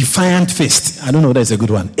raise a defiant fist. I don't know whether it's a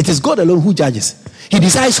good one. It is God alone who judges. He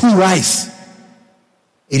decides who rise.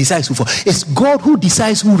 He decides who fall. It's God who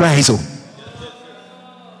decides who rises.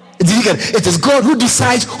 It is God who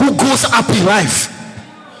decides who goes up in life.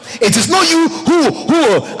 It is not you who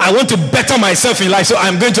I want to better myself in life, so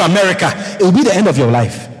I'm going to America. It will be the end of your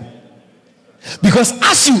life. Because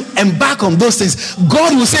as you embark on those things,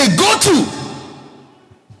 God will say, go to.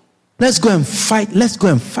 Let's go and fight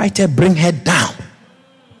her, bring her down.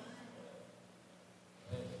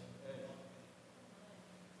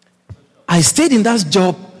 I stayed in that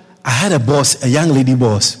job. I had a boss, a young lady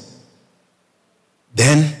boss.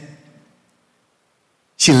 Then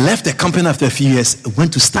she left the company after a few years,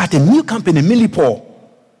 went to start a new company, Millipore.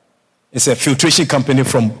 It's a filtration company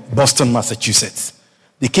from Boston, Massachusetts.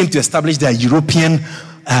 They came to establish their European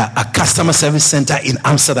a customer service center in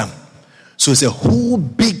Amsterdam. So it's a whole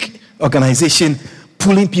big organization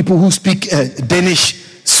pulling people who speak Danish,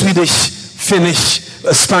 Swedish, Finnish,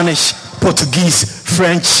 Spanish, Portuguese,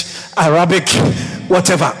 French, Arabic,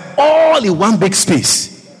 whatever, all in one big space.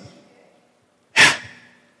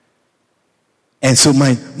 And so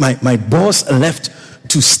my boss left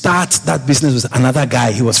to start that business with another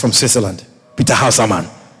guy. He was from Switzerland, Peter Hausermann.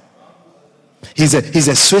 He's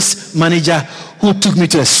a Swiss manager who took me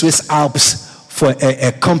to the Swiss Alps for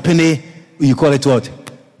a company. You call it what?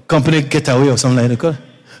 Company getaway or something like that.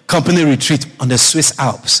 company retreat on the Swiss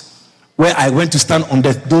Alps, where I went to stand on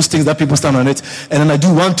those things that people stand on it, and then I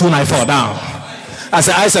do 1, 2, and I fall down. I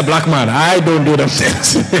said, I'm a black man. I don't do them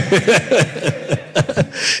things.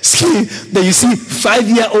 See, then you see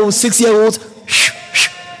 5-year-olds, 6-year-olds.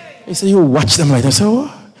 He said, you watch them like that. So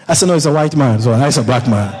I said, no, it's a white man. So I'm a black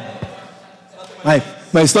man.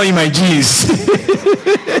 It's not in my genes.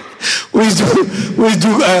 we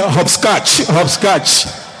do hopscotch. Hopscotch.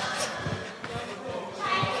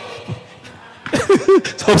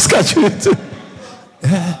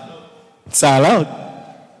 It's allowed.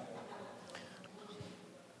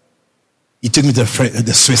 He took me to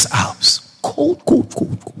the Swiss Alps. Cold.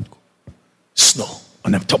 Snow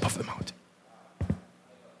on the top of the mountain.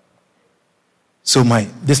 So my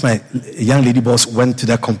young lady boss went to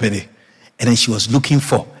that company, and then she was looking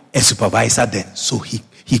for a supervisor then. So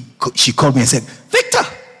she called me and said, Victor,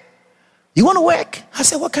 you want to work? I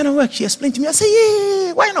said, what kind of work? She explained to me. I said,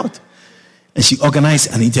 yeah, why not? And she organized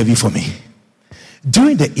an interview for me.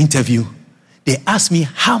 During the interview, they asked me,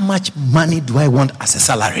 how much money do I want as a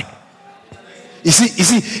salary? You see,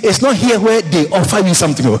 it's not here where they offer you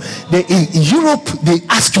something. In Europe, they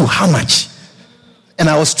ask you how much. And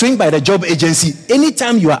I was trained by the job agency.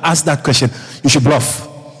 Anytime you are asked that question, you should bluff.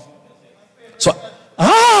 So,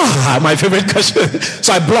 my favorite question.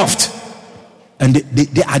 So I bluffed. And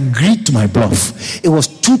they agreed to my bluff. It was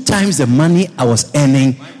 2 times the money I was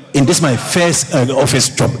earning in this my first office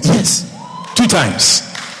job. Yes, 2 times.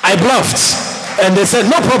 I bluffed. And they said,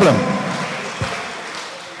 no problem.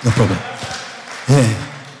 No problem. Yeah.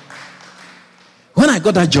 When I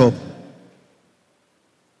got that job,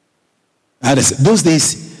 those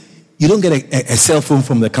days, you don't get a cell phone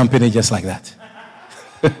from the company just like that.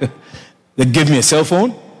 They gave me a cell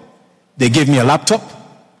phone. They gave me a laptop.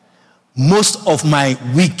 Most of my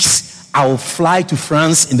weeks, I will fly to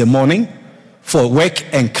France in the morning for work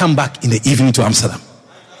and come back in the evening to Amsterdam.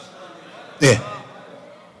 Yeah.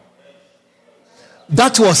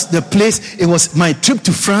 That was the place. It was my trip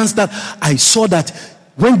to France that I saw that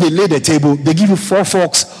when they lay the table, they give you 4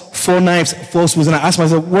 forks, 4 knives, 4 spoons. And I asked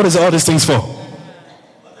myself, what is all these things for?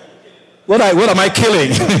 What am I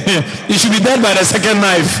killing? You should be dead by the second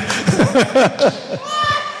knife.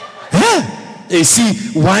 Yeah. You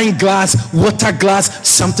see wine glass, water glass,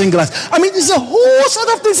 something glass. I mean, there's a whole set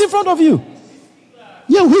of things in front of you.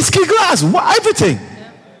 Yeah, whiskey glass, everything.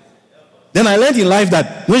 Then I learned in life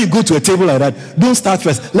that when you go to a table like that, don't start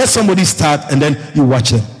first. Let somebody start and then you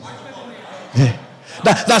watch them. Yeah.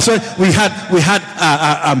 That's when we had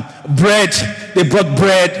bread. They brought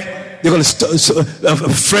bread. They got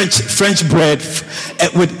French bread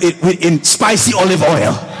in spicy olive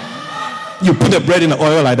oil. You put the bread in the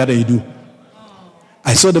oil like that and you do.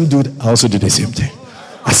 I saw them do it. I also did the same thing.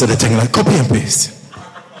 I saw the thing like copy and paste.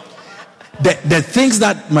 The things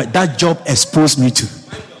that that job exposed me to,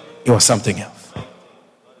 it was something else.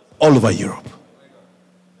 All over Europe.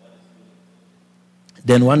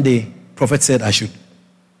 Then one day, Prophet said I should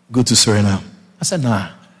go to Suriname. I said, nah,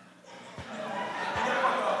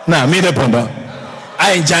 made up on that.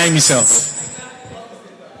 I enjoy myself.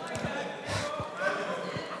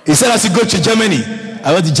 He said I should go to Germany.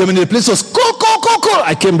 I went to Germany. The place was cool.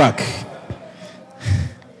 I came back.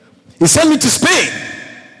 He sent me to Spain.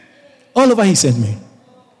 All over he sent me.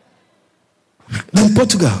 Then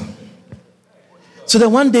Portugal. So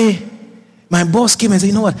then one day, my boss came and said,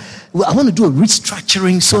 you know what? Well, I want to do a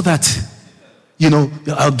restructuring so that,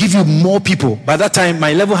 I'll give you more people. By that time,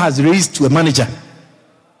 my level has raised to a manager.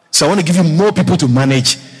 So I want to give you more people to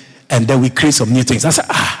manage, and then we create some new things. I said,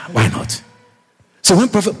 why not? So when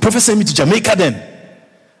Prophet sent me to Jamaica then,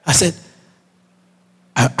 I said,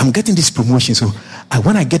 I'm getting this promotion. So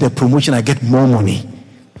when I get a promotion, I get more money.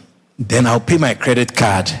 Then I'll pay my credit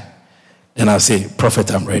card. Then I'll say,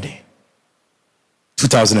 Prophet, I'm ready.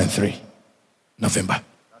 2003, November.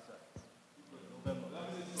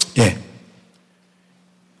 Yeah. It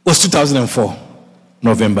was 2004,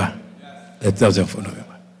 November. 2004,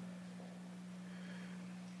 November.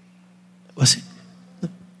 Was it?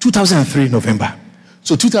 2003, November.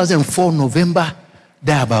 So 2004, November,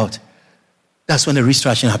 thereabout. That's when the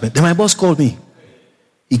restructuring happened. Then my boss called me.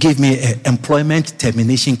 He gave me an employment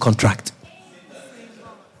termination contract.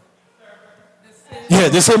 Yeah,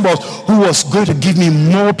 the same boss who was going to give me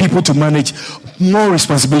more people to manage, more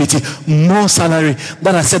responsibility, more salary.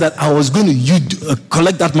 Then I said that I was going to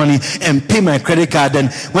collect that money and pay my credit card. Then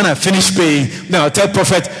when I finish paying, then I'll tell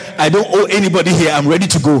Prophet, I don't owe anybody here. I'm ready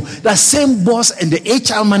to go. That same boss and the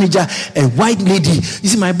HR manager, a white lady. You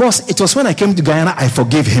see, my boss, it was when I came to Guyana, I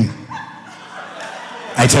forgave him.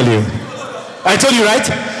 I tell you. I told you, right?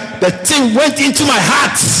 The thing went into my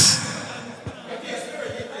heart.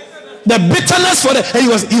 The bitterness for and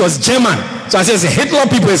he was German. So I said, it's a Hitler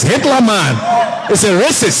people, it's Hitler man. It's a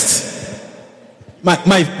racist.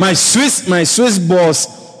 My Swiss boss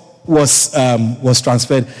was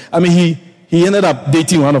transferred. I mean, he ended up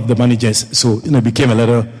dating one of the managers, so it became a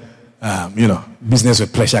little business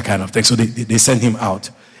with pleasure kind of thing. So they sent him out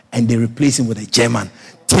and they replaced him with a German,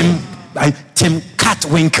 Tim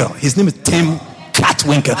Katwinkel. His name is Tim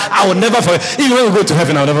Katwinkel. I will never forget. Even when we go to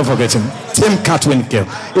heaven, I will never forget him. Tim Katwinkel.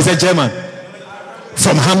 He's a German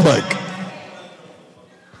from Hamburg.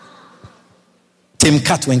 Tim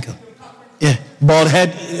Katwinkel. Yeah, bald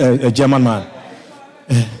head, a German man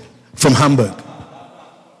from Hamburg.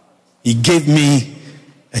 He gave me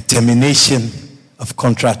a termination of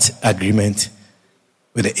contract agreement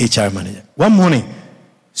with the HR manager. One morning,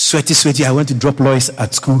 sweaty, I went to drop Lois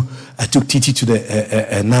at school. I took Titi to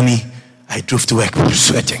the nanny. I drove to work,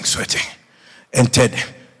 sweating. Entered,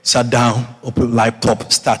 sat down, opened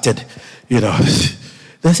laptop, started, Then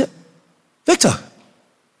I said, Victor,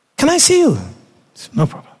 can I see you? Said, no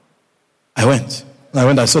problem. I went,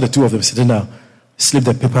 I saw the two of them sitting down, slipped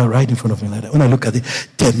the paper right in front of me like that. When I look at it,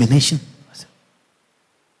 termination. I said,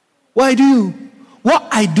 what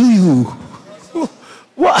I do you?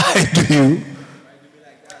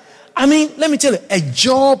 I mean, let me tell you, a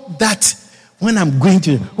job that when I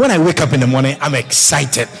wake up in the morning, I'm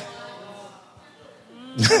excited.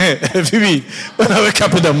 Phoebe, when I wake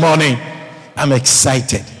up in the morning, I'm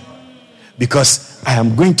excited. Because I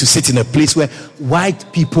am going to sit in a place where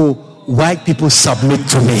white people submit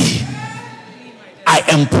to me. I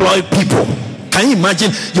employ people. Can you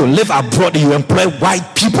imagine you live abroad and you employ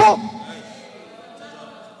white people?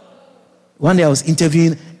 One day I was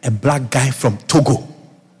interviewing a black guy from Togo.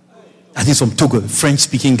 I think he's from Togo, a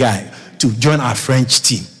French-speaking guy, to join our French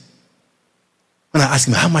team. When I asked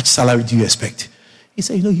him, how much salary do you expect? He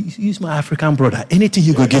said, he's my African brother. Anything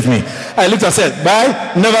you could give me. I looked and said,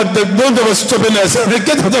 bye. Don't ever stop in there.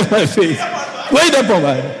 Get out of my face. Where you there from?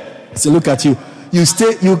 I said, look at you.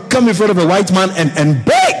 You come in front of a white man and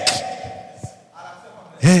beg.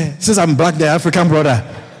 Yeah, since I'm black, the African brother.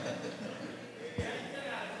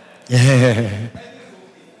 Yeah.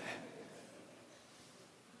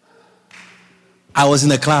 I was in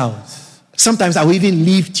the clouds. Sometimes I will even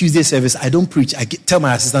leave Tuesday service. I don't preach. I tell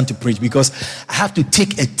my assistant to preach because I have to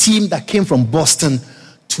take a team that came from Boston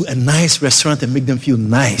to a nice restaurant and make them feel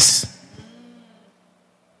nice.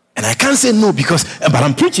 And I can't say no but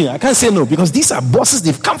I'm preaching. I can't say no because these are bosses.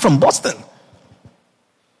 They've come from Boston.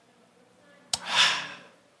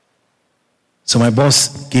 So my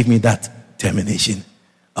boss gave me that termination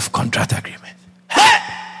of contract agreement. Hey!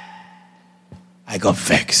 I got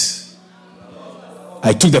vexed.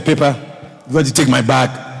 I took the paper, went to take my bag,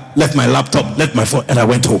 left my laptop, left my phone, and I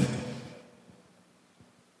went home.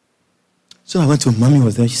 So I went to mommy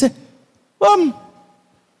was there. She said, Mom.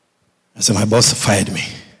 I said, my boss fired me.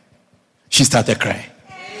 She started crying.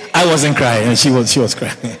 I wasn't crying, and she was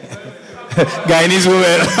crying. Guyanese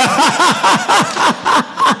woman.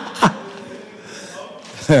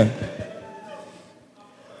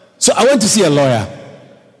 So I went to see a lawyer.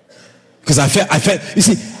 Because I felt, you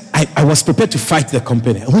see, I was prepared to fight the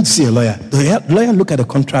company. I went to see a lawyer. The lawyer looked at the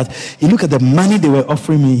contract. He looked at the money they were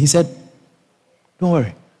offering me. He said, don't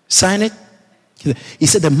worry. Sign it. He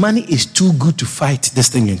said, the money is too good to fight this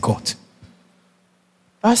thing in court.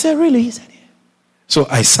 I said, really? He said, yeah. So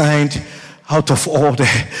I signed out of all the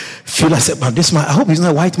feel. I said, man, this man, I hope he's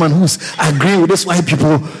not a white man who's agreeing with these white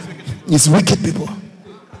people. It's wicked people.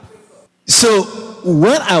 So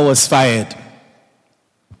when I was fired,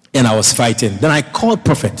 and I was fighting. Then I called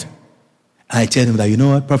Prophet. And I told him that, you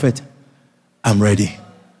know what, Prophet? I'm ready.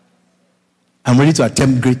 I'm ready to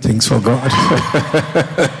attempt great things for God.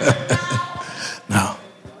 Now.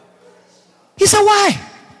 He said, why?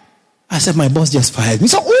 I said, my boss just fired me. He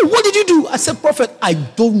said, oh, what did you do? I said, Prophet, I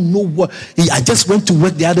don't know what. I just went to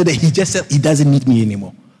work the other day. He just said he doesn't need me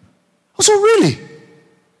anymore. I said, really?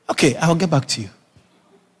 Okay, I'll get back to you.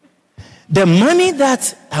 The money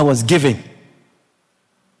that I was giving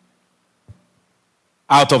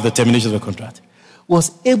out of the termination of the contract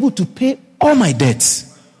was able to pay all my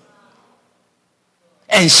debts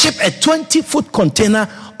and ship a 20-foot container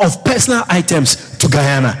of personal items to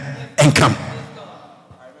Guyana and come.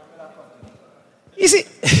 You see,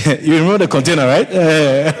 you remember the container, right?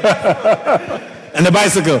 And the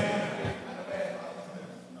bicycle.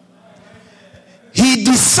 He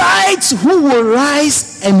decides who will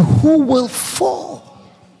rise and who will fall.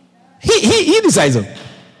 He decides them.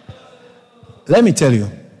 Let me tell you,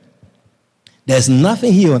 there's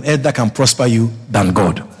nothing here on earth that can prosper you than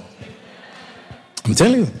God. I'm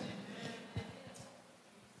telling you.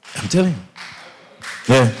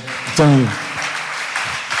 Yeah. telling you.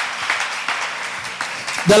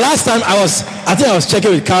 The last time I think I was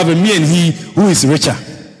checking with Calvin, me and he, who is richer?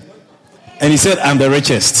 And he said, I'm the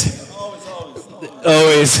richest.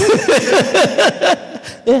 Always.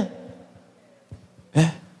 Yeah.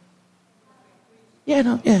 Yeah. Yeah,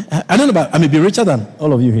 no, yeah. I don't know about, I may be richer than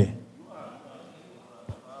all of you here.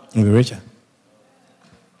 I'll be richer.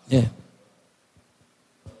 Yeah.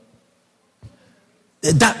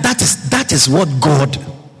 That is what God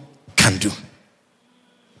can do.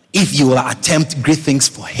 If you will attempt great things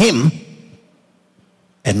for Him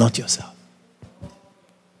and not yourself.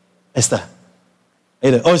 Esther.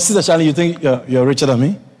 Oh, Sister Charlie, you think you're richer than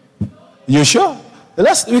me? You sure?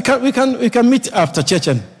 We can meet after church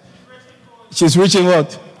and she's rich in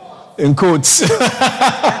what? In coats.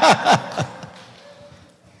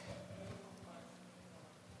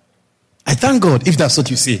 I thank God if that's what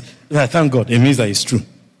you say. I thank God. It means that it's true.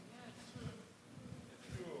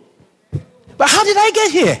 But how did I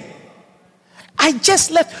get here? I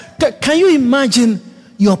just left. Can you imagine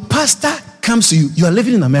your pastor comes to you? You are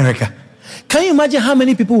living in America. Can you imagine how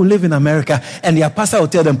many people will live in America and their pastor will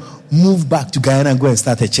tell them, move back to Guyana and go and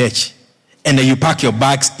start a church. And then you pack your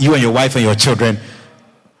bags, you and your wife and your children.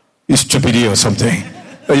 You stupid or something.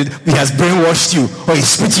 Or he has brainwashed you or he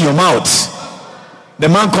spit in your mouth. The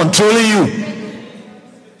man controlling you.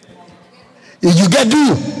 You get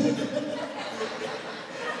due.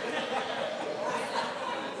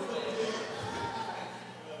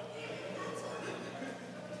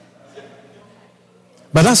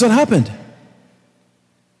 But that's what happened.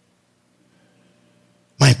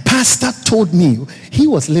 My pastor told me he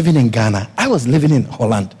was living in Ghana. I was living in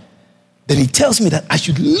Holland. Then he tells me that I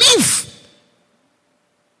should leave.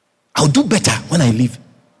 I'll do better when I leave.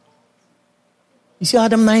 You see all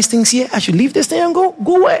them nice things here? I should leave this thing and go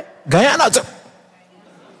where? Guyana.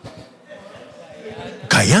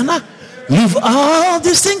 Guyana? Leave all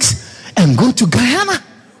these things and go to Guyana.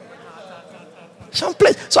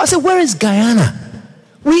 Someplace. So I said, where is Guyana?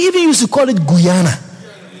 We even used to call it Guyana.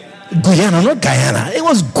 Guyana, not Guyana. It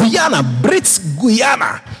was Guyana. Brits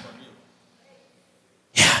Guyana.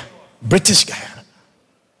 Yeah. British Guyana.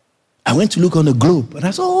 I went to look on the globe and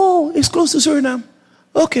I said, oh, it's close to Suriname.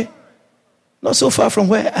 Okay. Not so far from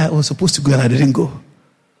where I was supposed to go and I didn't go.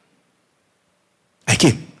 I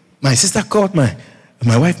came. My sister called my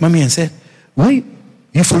wife, mommy, and said, why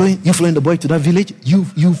you following the boy to that village? You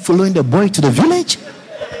following the boy to the village?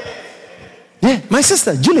 Yeah, my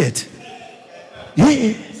sister, Juliet.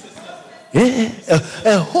 Yeah.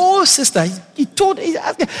 A whole sister. He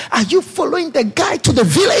asked, are you following the guy to the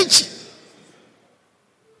village?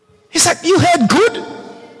 He's like, you heard good?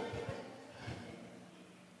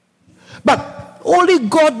 But only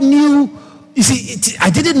God knew. You see,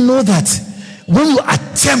 I didn't know that when you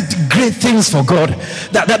attempt great things for God,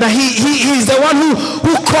 that he is the one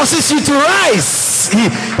who causes you to rise.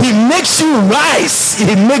 He makes you rise.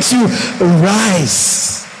 He makes you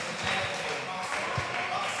rise.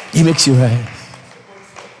 He makes you rise.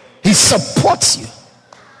 He supports you.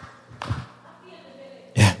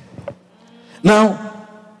 Yeah. Now,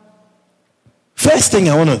 first thing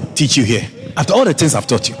I want to teach you here, after all the things I've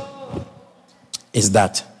taught you, is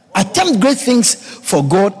that attempt great things for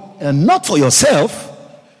God and not for yourself.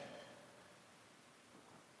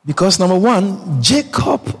 Because number one,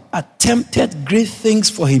 Jacob attempted great things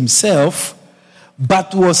for himself,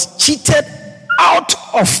 but was cheated out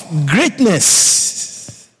of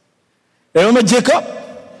greatness. Remember Jacob?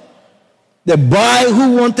 The boy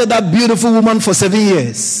who wanted that beautiful woman for 7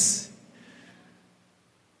 years.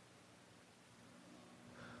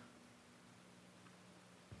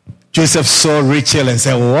 Joseph saw Rachel and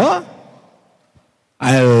said, what?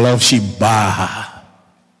 I love Sheba.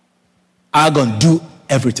 I'm going to do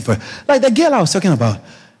everything for her. Like the girl I was talking about.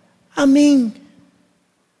 I mean,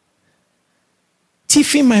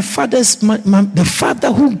 Tiffy, my father's, the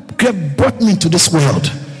father who brought me into this world.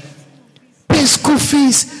 Pay school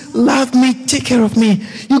fees, love me, take care of me.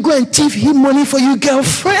 You go and thief him money for your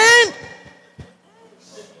girlfriend.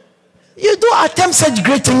 You don't attempt such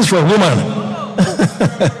great things for a woman.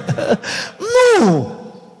 No.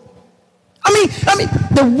 I mean,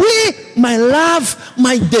 the way my love,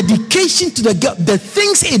 my dedication to the girl, the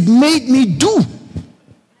things it made me do.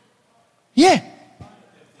 Yeah.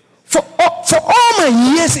 For all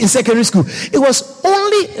my years in secondary school, it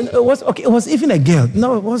was even a girl.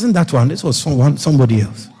 No, it wasn't that one. This was somebody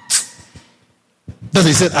else. Then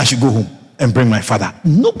they said I should go home and bring my father.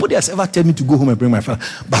 Nobody has ever told me to go home and bring my father,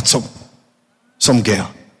 but some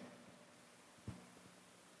girl.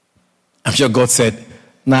 I'm sure God said,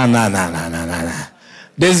 nah.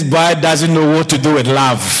 This boy doesn't know what to do with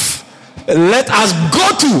love. Let us go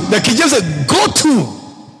to. The King James said, go to.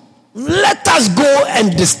 Let us go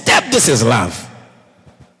and disturb. This is love.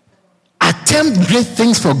 Attempt great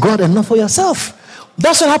things for God and not for yourself.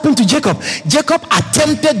 That's what happened to Jacob. Jacob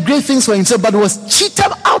attempted great things for himself, but was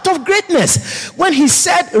cheated out of greatness. When he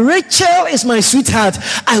said, Rachel is my sweetheart,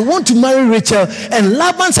 I want to marry Rachel. And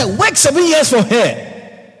Laban said, work 7 years for her.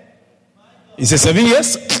 He said, 7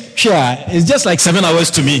 years? Sure, it's just like 7 hours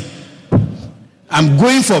to me. I'm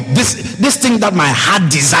going for this thing that my heart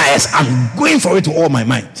desires. I'm going for it with all my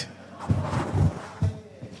mind.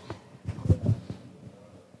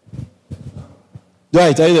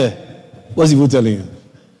 Right, are you there? What's he telling you?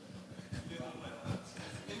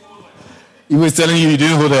 He was telling you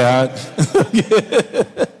didn't hold her heart.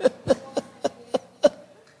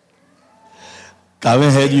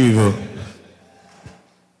 Calvin heard you, Ivo.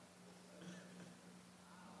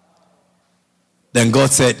 Then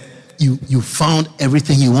God said, you found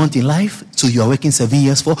everything you want in life, so you are working 7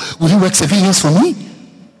 years for. Will you work 7 years for me?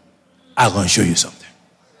 I'm going to show you something.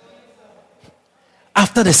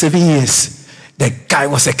 After the 7 years, the guy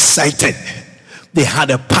was excited. They had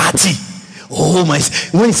a party. Oh my.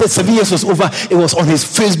 When he said 7 years was over, it was on his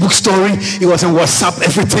Facebook story. It was on WhatsApp,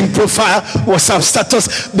 everything profile, WhatsApp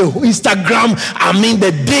status, the Instagram. I mean,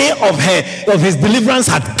 the day of his deliverance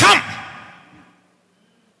had come.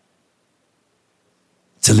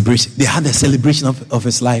 Celebration. They had a celebration of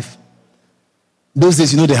his life. Those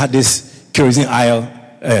days, they had this kerosene oil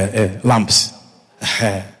lamps.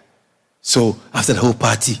 So after the whole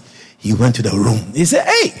party, he went to the room. He said,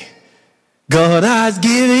 hey, God has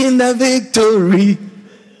given the victory.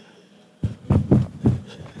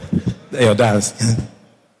 Your dance.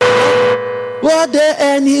 What the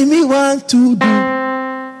enemy wants to do,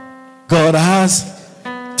 God has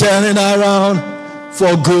turned it around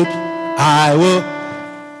for good. I will.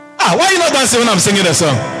 Why are you not dancing when I'm singing the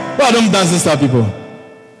song? Why don't dancing star people?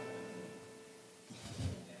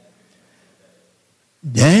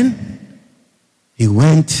 Then he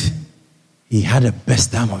went. He had the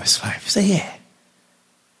best time of his life. Say, yeah.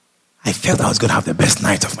 I felt I was going to have the best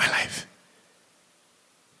night of my life.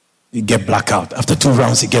 You get blackout. After 2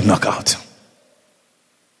 rounds, you get knocked out.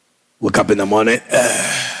 Wake up in the morning.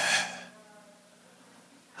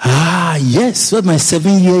 Yes. What my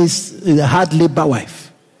 7 years hard labor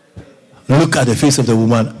wife. Look at the face of the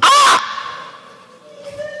woman.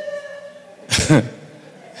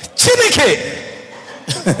 Chineke.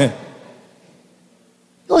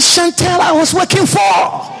 It was Chantel I was working for.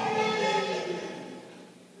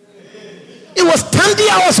 It was Tandy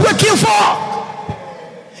I was working for.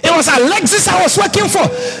 It was Alexis I was working for.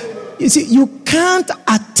 You see, you can't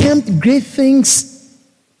attempt great things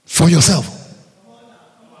for yourself.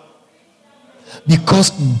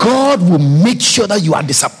 Because God will make sure that you are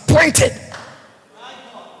disappointed.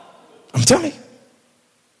 I'm telling you.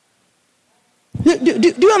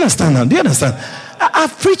 Do you understand now? Do you understand?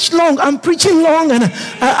 I've preached long. I'm preaching long, and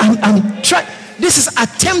I'm trying. This is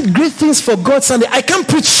attempt great things for God Sunday. I can't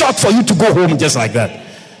preach short for you to go home just like that.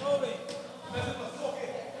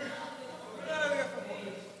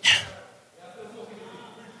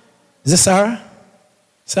 Is this Sarah?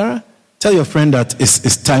 Sarah? Tell your friend that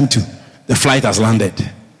it's time to. The flight has landed.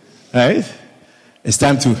 Right? It's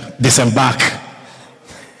time to disembark.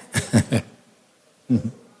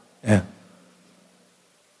 Yeah.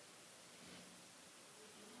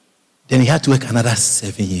 Then he had to work another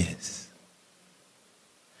 7 years.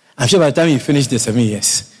 I'm sure by the time he finished the 7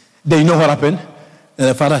 years, then you know what happened? And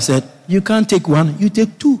the father said, you can't take one, you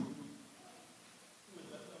take 2.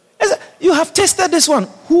 I said, you have tasted this one.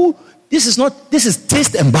 This is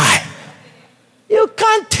taste and buy. You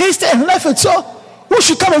can't taste it and left it. So who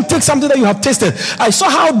should come and take something that you have tasted? I saw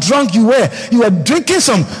how drunk you were. You were drinking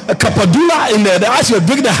some Capadula in there. As you were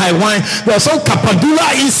drinking the high wine, there was some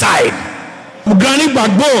Capadula inside. Granny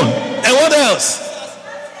backbone. And what else?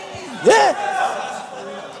 Yeah.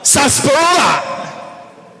 Sarsaparilla.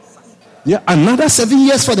 Yeah, another 7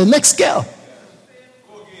 years for the next girl.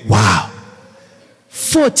 Wow.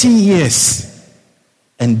 14 years.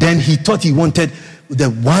 And then he thought he wanted the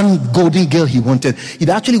one golden girl he wanted. He'd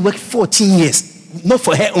actually worked 14 years. Not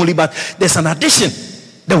for her only, but there's an addition.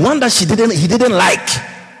 The one that he didn't like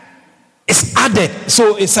is added.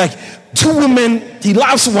 So it's like 2 women, he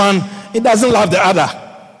loves one, he doesn't love the other.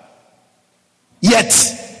 Yet,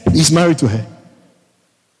 he's married to her.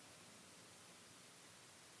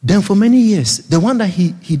 Then for many years, the one that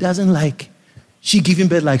he doesn't like, she gave him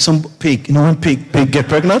birth like some pig. You know, one pig get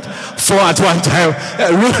pregnant. 4 at one time.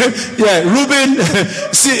 Reuben,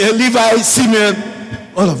 Levi, Simeon,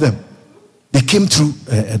 all of them. They came through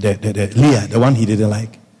the Leah, the one he didn't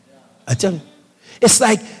like. I tell you. It's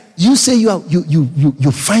like You say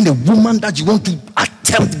you find a woman that you want to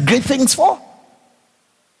attempt great things for?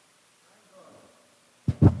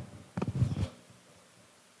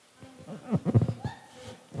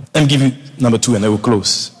 Let me give you number 2 and I will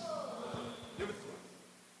close.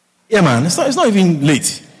 Yeah, man, it's not even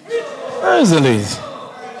late. Where is it late?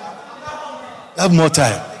 I have more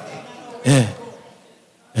time. Yeah.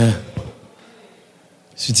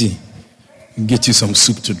 Sweetie, get you some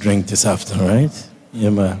soup to drink this afternoon, right?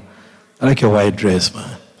 Yeah, man. I like your white dress,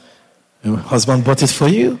 man. Your husband bought it for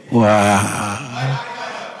you? Wow.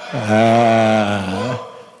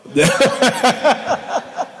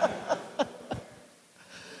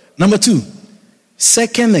 Number 2,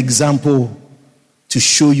 second example to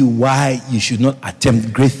show you why you should not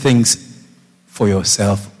attempt great things for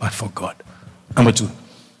yourself, but for God. Number 2,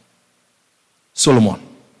 Solomon.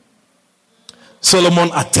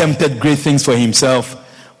 Solomon attempted great things for himself,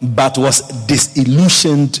 but was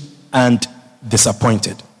disillusioned and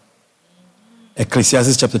disappointed.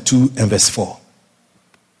 Ecclesiastes chapter 2 and verse 4.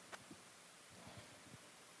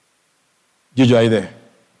 Jojo, are you there?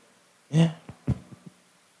 Yeah.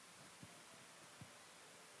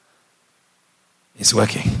 It's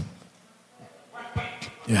working.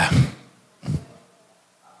 Yeah.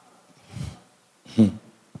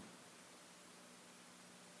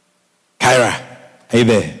 Kyra, are you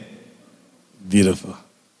there? Beautiful.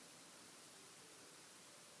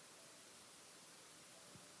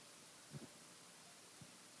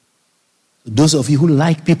 Those of you who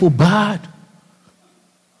like people bad,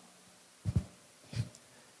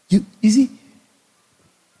 you see,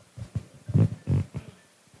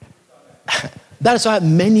 that's why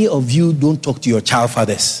many of you don't talk to your child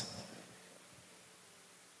fathers.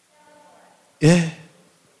 Yeah.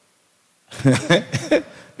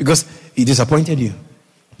 Because he disappointed you.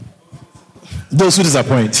 Those who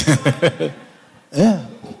disappoint. Yeah.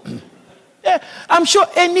 I'm sure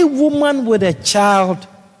any woman with a child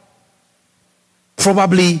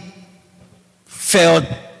probably felt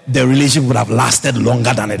the relationship would have lasted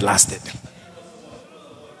longer than it lasted.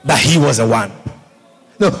 That he was the one.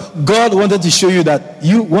 No, God wanted to show you that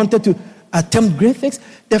you wanted to attempt great things.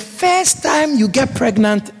 The first time you get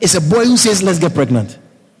pregnant is a boy who says, let's get pregnant.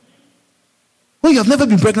 Well, you have never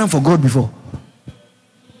been pregnant for God before.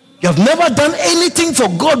 You have never done anything for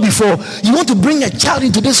God before. You want to bring a child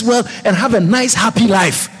into this world and have a nice, happy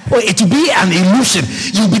life. Or it will be an illusion.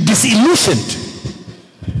 You'll be disillusioned.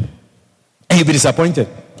 And you'll be disappointed.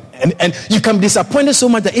 And you can be disappointed so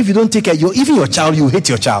much that if you don't take care, even your child, you hate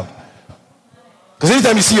your child. Because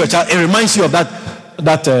anytime you see your child, it reminds you of that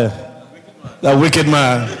wicked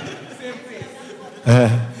man.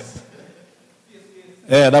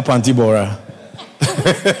 That Pantibora.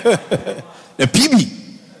 The PB.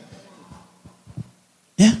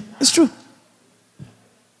 Yeah, it's true.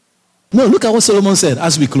 No, look at what Solomon said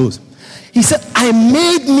as we close. He said, I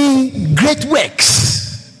made me great works.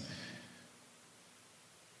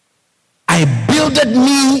 I builded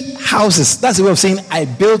me houses. That's the way of saying I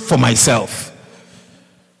built for myself.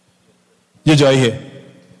 You join here.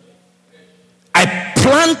 I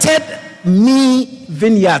planted me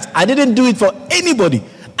vineyards. I didn't do it for anybody.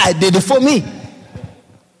 I did it for me.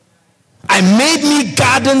 I made me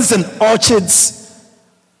gardens and orchards,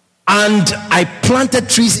 and I planted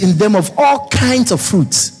trees in them of all kinds of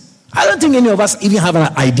fruits. I don't think any of us even have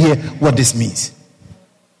an idea what this means.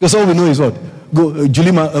 Because all we know is what?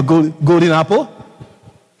 Golden apple,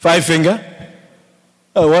 5 finger,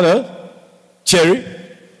 what else? Cherry,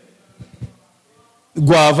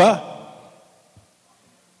 guava,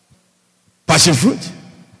 passion fruit.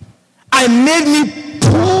 I made me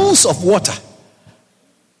pools of water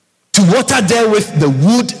to water therewith the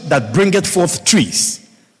wood that bringeth forth trees.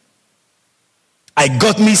 I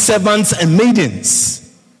got me servants and maidens,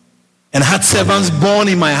 and had servants born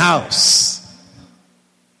in my house.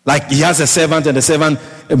 Like he has a servant, and the servant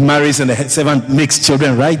marries, and the servant makes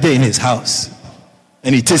children right there in his house.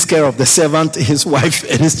 And he takes care of the servant, his wife,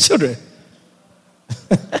 and his children.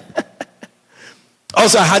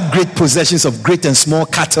 Also, I had great possessions of great and small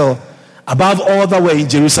cattle, above all that were in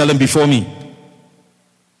Jerusalem before me.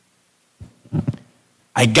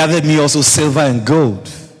 I gathered me also silver and gold,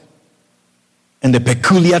 and the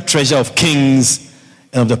peculiar treasure of kings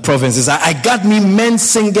and of the provinces. I got me men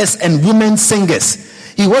singers and women singers.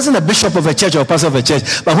 He wasn't a bishop of a church or a pastor of a church,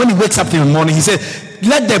 but when he wakes up in the morning, he said,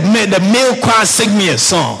 let the male choir sing me a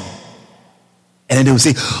song. And then they will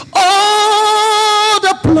say, oh,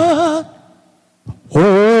 the blood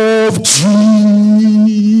of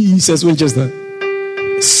Jesus. Winchester,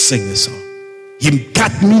 sing the song. He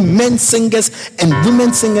got me men singers and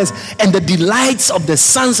women singers and the delights of the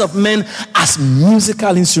sons of men as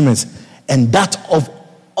musical instruments, and that of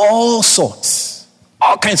all sorts,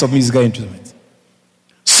 all kinds of musical instruments.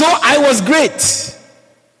 So I was great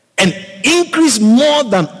and increased more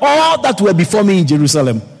than all that were before me in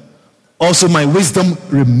Jerusalem. Also my wisdom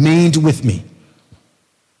remained with me.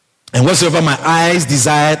 And whatsoever my eyes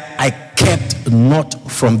desired, I kept not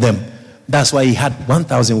from them. That's why he had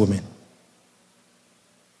 1,000 women.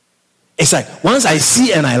 It's like, once I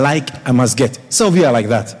see and I like, I must get. Some of you are like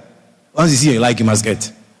that. Once you see and you like, you must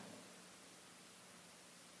get.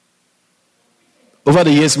 Over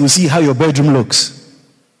the years, we'll see how your bedroom looks.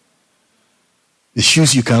 The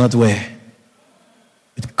shoes you cannot wear.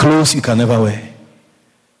 The clothes you can never wear.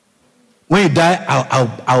 When you die,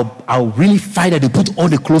 I'll really fight that they put all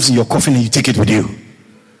the clothes in your coffin and you take it with you.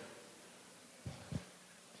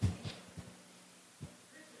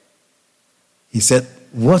 He said,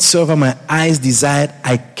 whatsoever my eyes desired,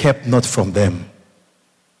 I kept not from them.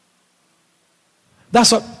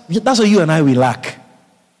 That's what you and I will lack,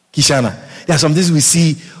 Kishana. There are some things we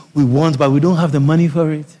see, we want, but we don't have the money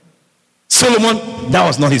for it. Solomon, that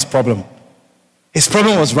was not his problem. His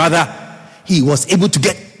problem was rather, he was able to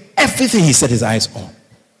get everything he set his eyes on.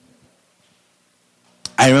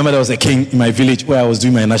 I remember there was a king in my village where I was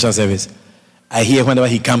doing my national service. I hear whenever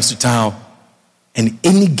he comes to town, and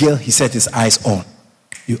any girl he set his eyes on,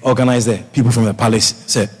 you organize the people from the palace,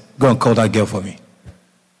 say, go and call that girl for me.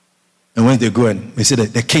 And when they go and they say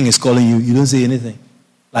that the king is calling you, you don't say anything.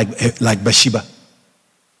 Like Bathsheba.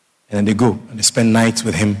 And then they go and they spend nights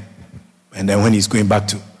with him. And then when he's going back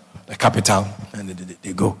to the capital, and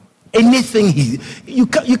they go. Anything you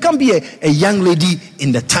can't be a young lady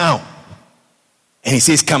in the town. And he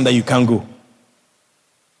says, come that you can't go.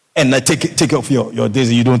 And take off your days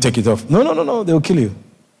and you don't take it off. No, they'll kill you.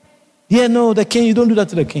 Yeah, no, the king, you don't do that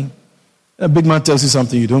to the king. A big man tells you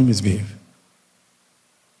something, you don't misbehave.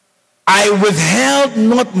 I withheld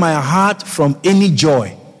not my heart from any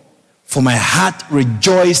joy, for my heart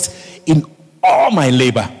rejoiced in all my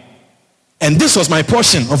labor. And this was my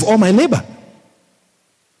portion of all my labor.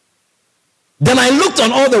 Then I looked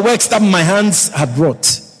on all the works that my hands had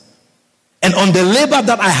wrought, and on the labor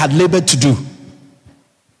that I had labored to do.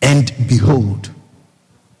 And behold,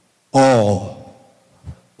 all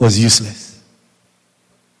was useless.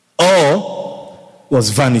 All was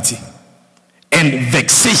vanity and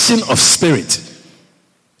vexation of spirit.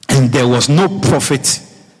 And there was no profit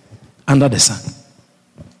under the sun.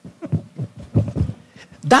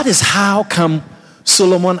 That is how come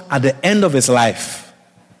Solomon, at the end of his life,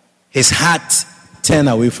 his heart turned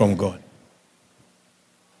away from God.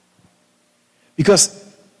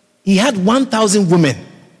 Because he had 1,000 women.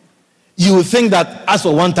 You would think that as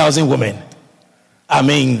for 1,000 women,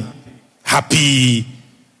 happy,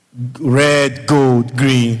 red, gold,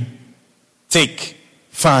 green, thick,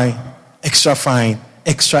 fine, extra fine,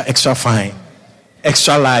 extra fine,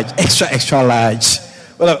 extra large, extra large.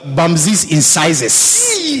 Well, Bamzis in sizes.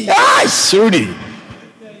 Surely.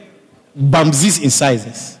 Bamzis in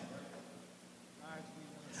sizes.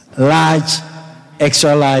 Large,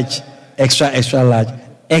 extra large, extra large,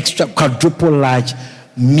 extra quadruple large,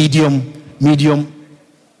 medium,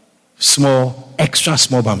 small, extra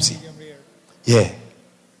small Bamsi. Yeah.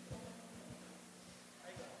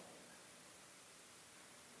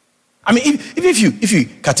 If you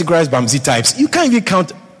categorize Bamsi types, you can't even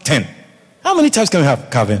count 10. How many types can we have,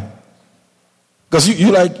 Calvin? Because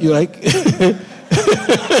you like.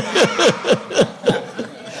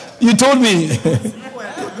 You told me.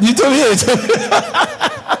 You told me it.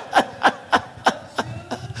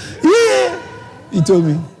 Yeah. You told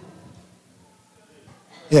me.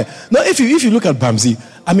 Yeah. Now, if you look at Bamsi,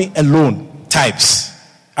 alone, types.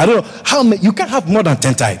 I don't know how many. You can't have more than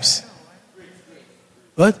 10 types.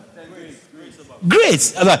 What? Great.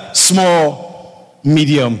 Small,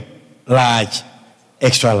 medium, large,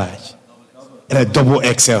 extra large, and a double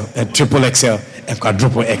XL, and triple XL, and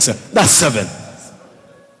quadruple XL. That's 7.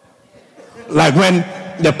 Like when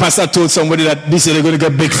the pastor told somebody that this year they're going to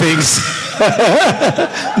get big things.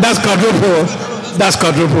 That's quadruple. That's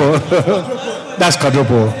quadruple. That's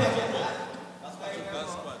quadruple.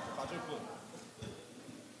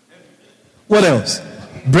 What else?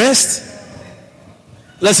 Breast.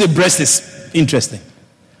 Let's say breast is interesting.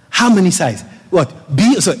 How many sizes? What?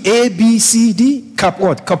 B, so A, B, C, D. Cup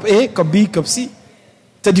what? Cup A, cup B, cup C.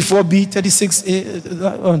 34B,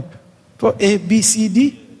 36A, A, B, C,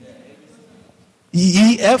 D.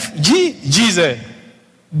 E, F, G. G is a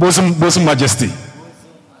bosom majesty.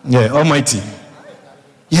 Yeah, almighty.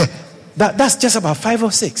 Yeah, that's just about 5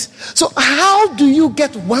 or 6. So how do you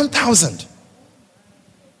get 1,000?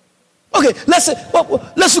 Okay, let's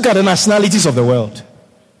look at the nationalities of the world.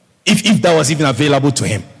 If that was even available to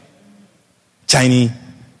him. Chinese,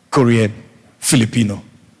 Korean, Filipino,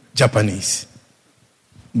 Japanese,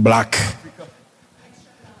 black,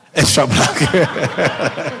 extra black.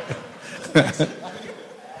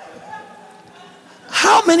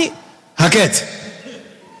 How many? Hackett.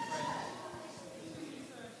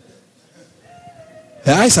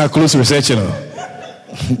 The eyes are closed researching.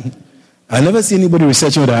 I never see anybody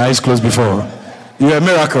researching with their eyes closed before. You're a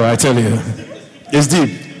miracle, I tell you. It's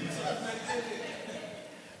deep.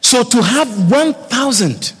 So to have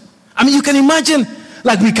 1,000, I mean, you can imagine,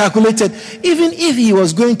 like we calculated, even if he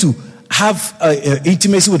was going to have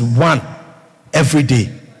intimacy with one every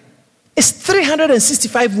day, it's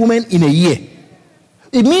 365 women in a year.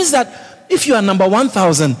 It means that if you are number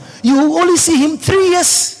 1,000, you will only see him 3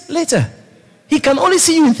 years later. He can only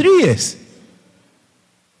see you in 3 years.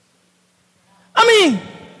 I mean,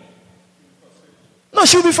 no,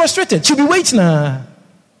 she'll be frustrated. She'll be waiting. Yeah.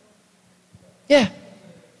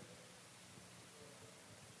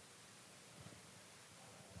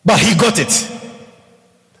 But he got it.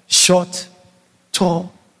 Short,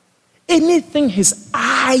 tall, anything his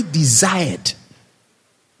eye desired.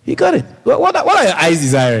 He got it. What are your eyes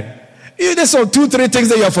desiring? You just saw 2-3 things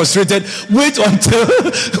that you are frustrated. Wait 2 or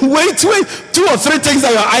 3 things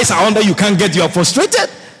that your eyes are under, you can't get, you are frustrated.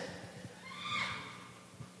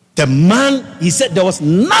 The man, he said there was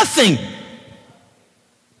nothing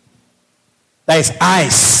that his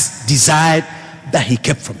eyes desired that he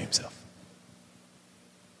kept from himself.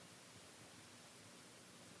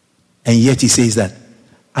 And yet he says that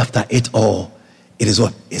after it all, it is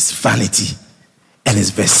what? It's vanity and it's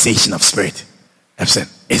vexation of spirit. I've said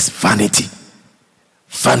it's vanity,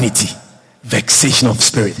 vexation of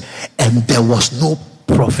spirit, and there was no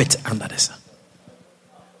profit under the sun.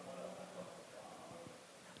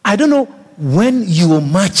 I don't know when you will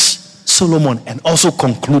match Solomon and also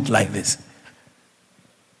conclude like this.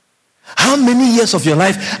 How many years of your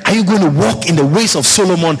life are you going to walk in the ways of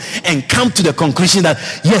Solomon and come to the conclusion that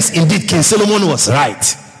yes, indeed, King Solomon was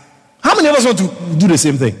right? How many of us want to do the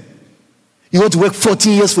same thing? You want to work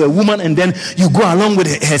 14 years for a woman and then you go along with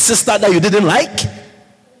her sister that you didn't like?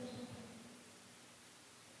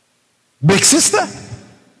 Big sister?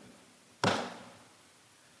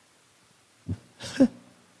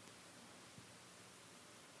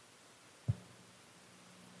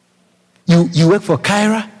 You work for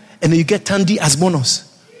Kyra and then you get Tandy as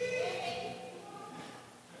bonus.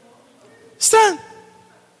 Stand.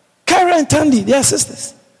 Kyra and Tandy, they are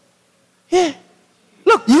sisters. Yeah.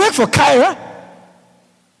 Look, you work for Kyra.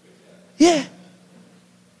 Yeah.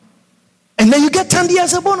 And then you get Tandy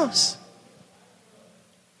as a bonus.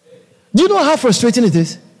 Do you know how frustrating it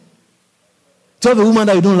is to have a woman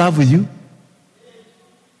that you don't love with you?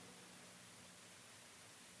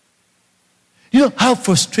 You know how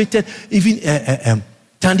frustrated even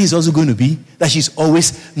Tandy is also going to be that she's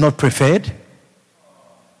always not preferred?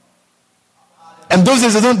 And those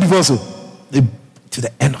days they don't divorce her to the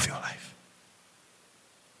end of your life.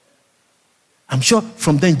 I'm sure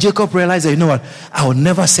from then Jacob realized that, you know what, I will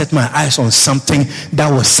never set my eyes on something that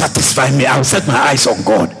will satisfy me. I will set my eyes on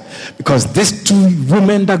God. Because these 2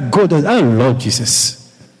 women that God has, oh Lord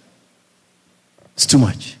Jesus, it's too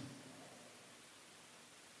much.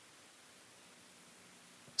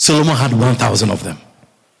 Solomon had 1,000 of them.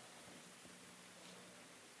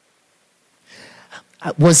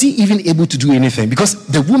 Was he even able to do anything? Because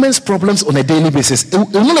the women's problems on a daily basis, it will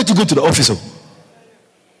not let you go to the office.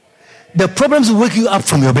 The problems will wake you up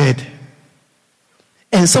from your bed.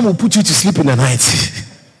 And some will put you to sleep in the night.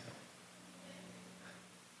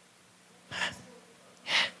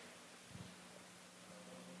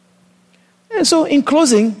 And so in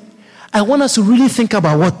closing, I want us to really think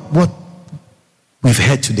about what we've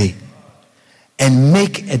heard today and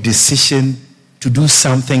make a decision to do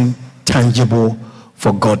something tangible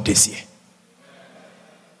for God this year.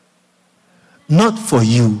 Not for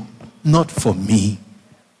you, not for me,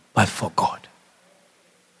 but for God.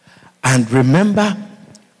 And remember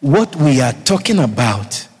what we are talking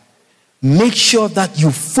about. Make sure that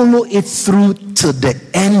you follow it through to the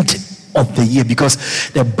end of the year,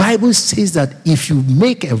 because the Bible says that if you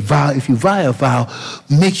make a vow, if you vow a vow,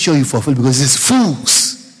 make sure you fulfill, because it's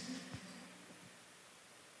fools.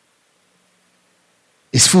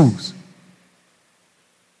 It's fools.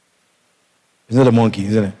 It's not a monkey,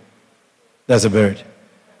 isn't it? That's a bird.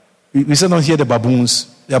 We still don't hear the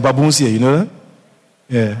baboons. There are baboons here, you know that?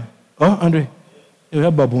 Yeah. Oh, Andre, we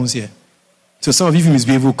have baboons here. So some of you, if you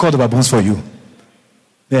misbehave, we'll call the baboons for you.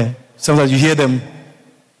 Yeah. Sometimes you hear them.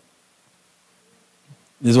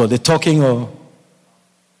 This is what they're talking, or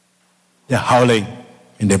They're howling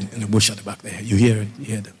in the bush at the back there. You hear it? You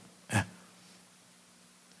hear them. Yeah.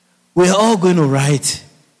 We're all going to write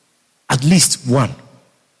at least one.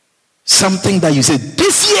 Something that you say,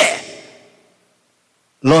 this year,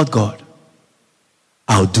 Lord God,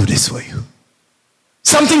 I'll do this for you.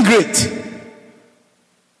 Something great.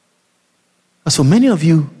 So many of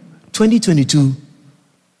you, 2022,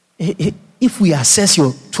 if we assess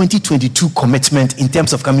your 2022 commitment in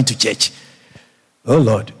terms of coming to church, oh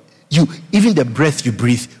Lord, even the breath you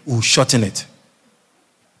breathe will shorten it.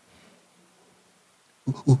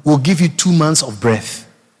 We'll give you 2 months of breath.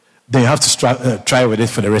 Then you have to try with it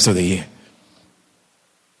for the rest of the year.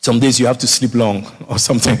 Some days you have to sleep long or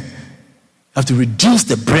something. You have to reduce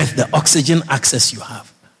the breath, the oxygen access you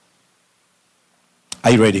have.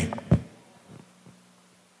 Are you ready?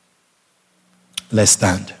 Let's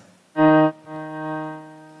stand.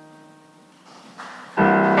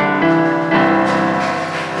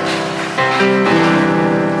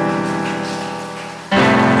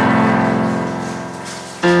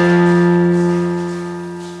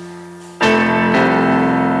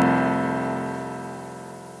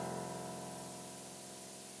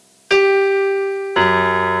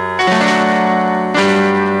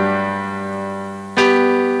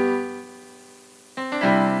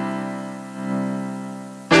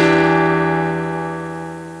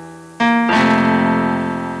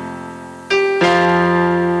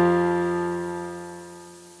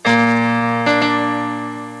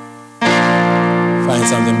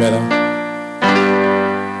 Something better.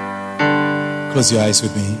 Close your eyes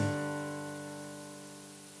with me.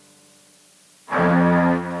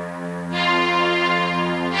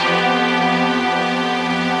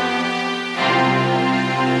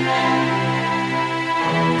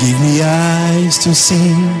 Give me eyes to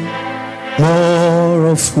see more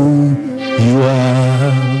of who you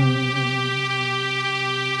are.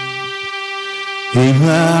 In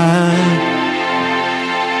my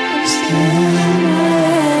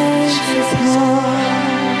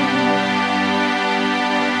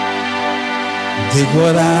take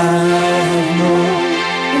what I have known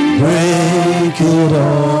and break it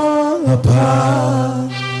all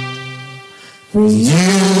apart. For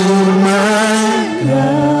you, my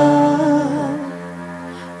God,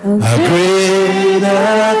 are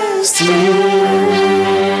greater still,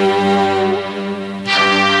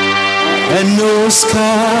 and no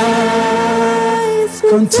skies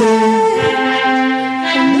contain.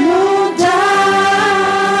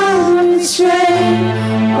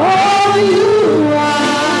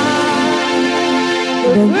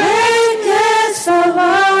 The greatness of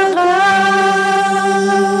our God.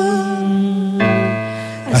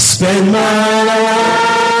 I spend my life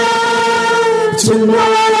to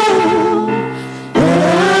know that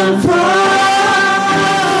I'm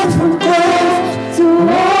far from death to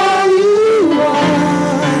all you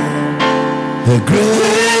are. The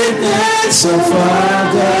greatness of our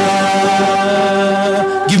God.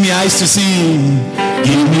 Give me eyes to see.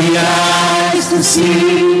 Give me eyes to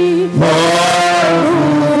see more.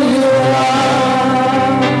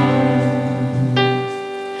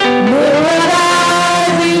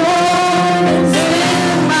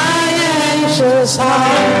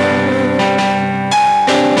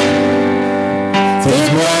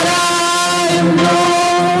 Take what I have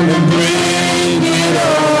known and bring it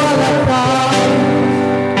all apart.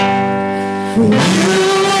 For you,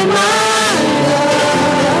 my God,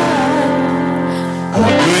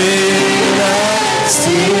 are greater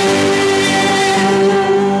still,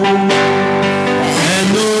 and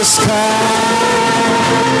no skies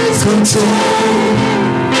contain,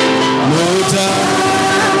 no doubt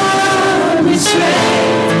restraint.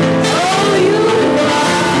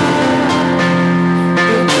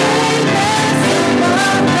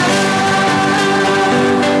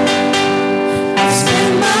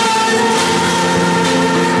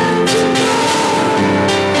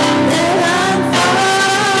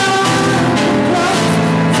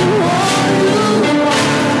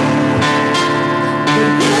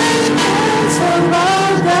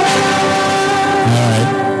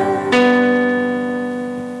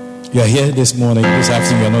 You are here this morning, this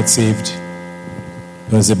afternoon, you are not saved.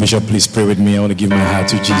 You want to say, Bishop, please pray with me. I want to give my heart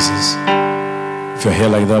to Jesus. If you're here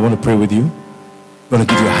like that, I want to pray with you. I want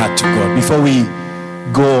to give your heart to God. Before we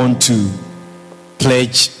go on to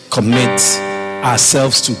pledge, commit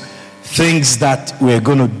ourselves to things that we're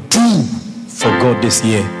going to do for God this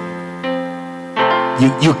year,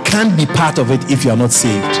 you can't be part of it if you are not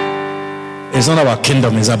saved. It's not about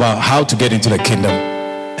kingdom, it's about how to get into the kingdom.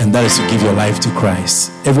 And that is to give your life to Christ.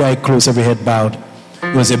 Every eye closed, every head bowed.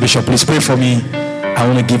 You want to say, Bishop, please pray for me. I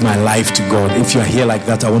want to give my life to God. If you are here like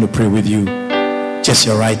that, I want to pray with you. Just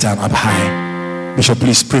your right hand up high. Bishop,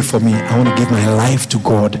 please pray for me. I want to give my life to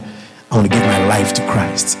God. I want to give my life to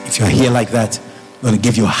Christ. If you're here like that, you want to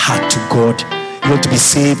give your heart to God. You want to be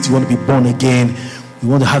saved. You want to be born again. You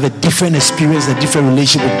want to have a different experience, a different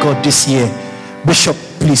relationship with God this year. Bishop,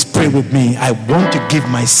 please pray with me. I want to give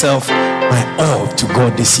myself, my all to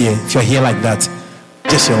God this year. If you're here like that,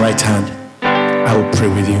 just your right hand. I will pray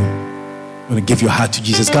with you. You want to give your heart to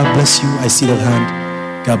Jesus. God bless you. I see that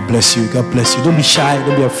hand. God bless you. God bless you. Don't be shy.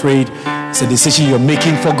 Don't be afraid. It's a decision you're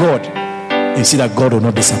making for God. You see that God will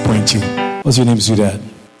not disappoint you. What's your name, sweetheart?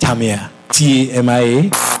 Tamia. Tamia.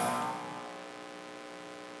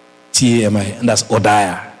 Tamia. And that's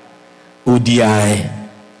Odiah. Odiah.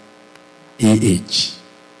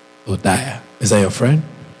 Odiah. Is that your friend?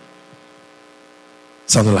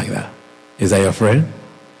 Something like that. Is that your friend?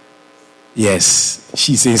 Yes.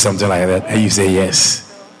 She says something like that and you say yes.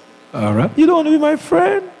 All right. You don't want to be my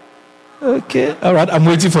friend? Okay. All right. I'm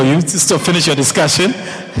waiting for you to finish your discussion.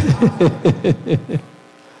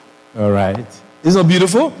 All right. Isn't it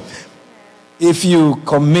beautiful? If you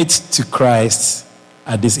commit to Christ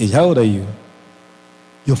at this age, how old are you?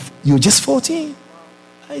 You're just 14.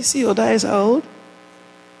 I see Odiah is how old?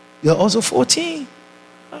 You're also 14.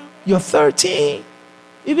 You're 13.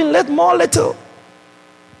 Even more little.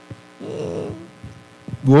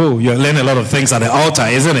 Whoa, you're learning a lot of things at the altar,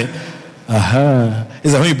 isn't it?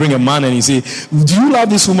 It's like when you bring a man and you say, do you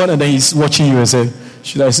love this woman? And then he's watching you and say,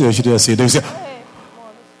 should I say or should I say? Then you say,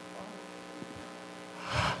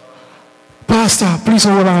 Pastor, please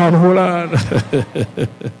hold on.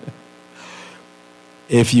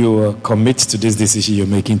 If you commit to this decision you're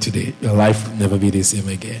making today, your life will never be the same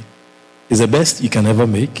again. It's the best you can ever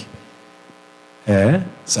make.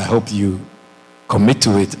 So I hope you commit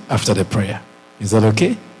to it after the prayer. Is that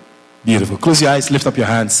okay? Beautiful. Close your eyes, lift up your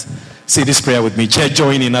hands. Say this prayer with me. Church,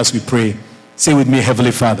 join in as we pray. Say with me,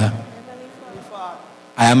 Heavenly Father,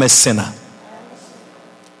 I am a sinner.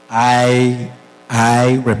 I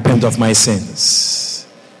repent of my sins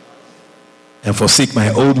and forsake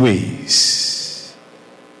my old ways.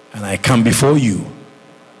 And I come before you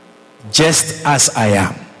just as I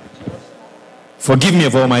am. Forgive me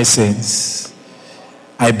of all my sins.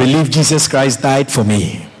 I believe Jesus Christ died for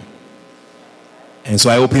me. And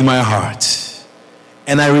so I open my heart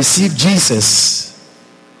and I receive Jesus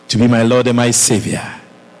to be my Lord and my Savior.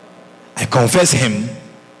 I confess him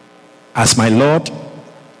as my Lord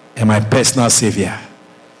and my personal Savior.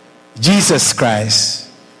 Jesus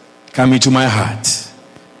Christ, come into my heart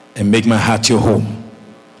and make my heart your home.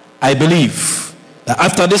 I believe that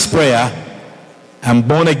after this prayer, I'm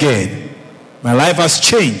born again. My life has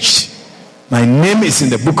changed. My name is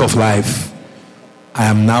in the book of life. I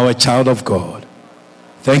am now a child of God.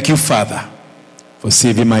 Thank you, Father, for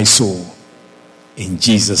saving my soul. In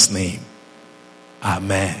Jesus' name,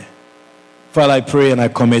 amen. Father, I pray and I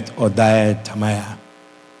commit Odiah and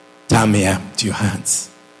Tamia to your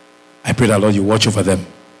hands. I pray that, Lord, you watch over them.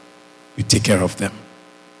 You take care of them.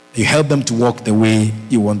 You help them to walk the way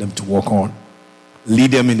you want them to walk on.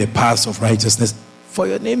 Lead them in the paths of righteousness for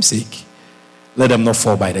your name's sake. Let them not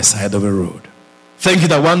fall by the side of the road. Thank you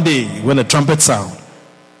that one day when the trumpet sound,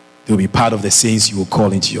 they will be part of the saints you will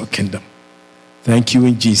call into your kingdom. Thank you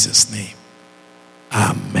in Jesus' name.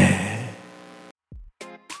 Amen.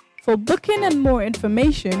 For booking and more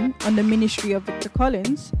information on the ministry of Victor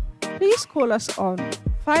Collins, please call us on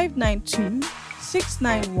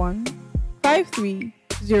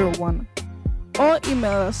 592-691-5301 or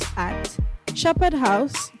email us at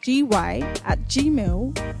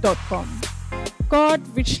shepherdhousegY@gmail.com.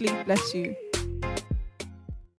 God richly bless you.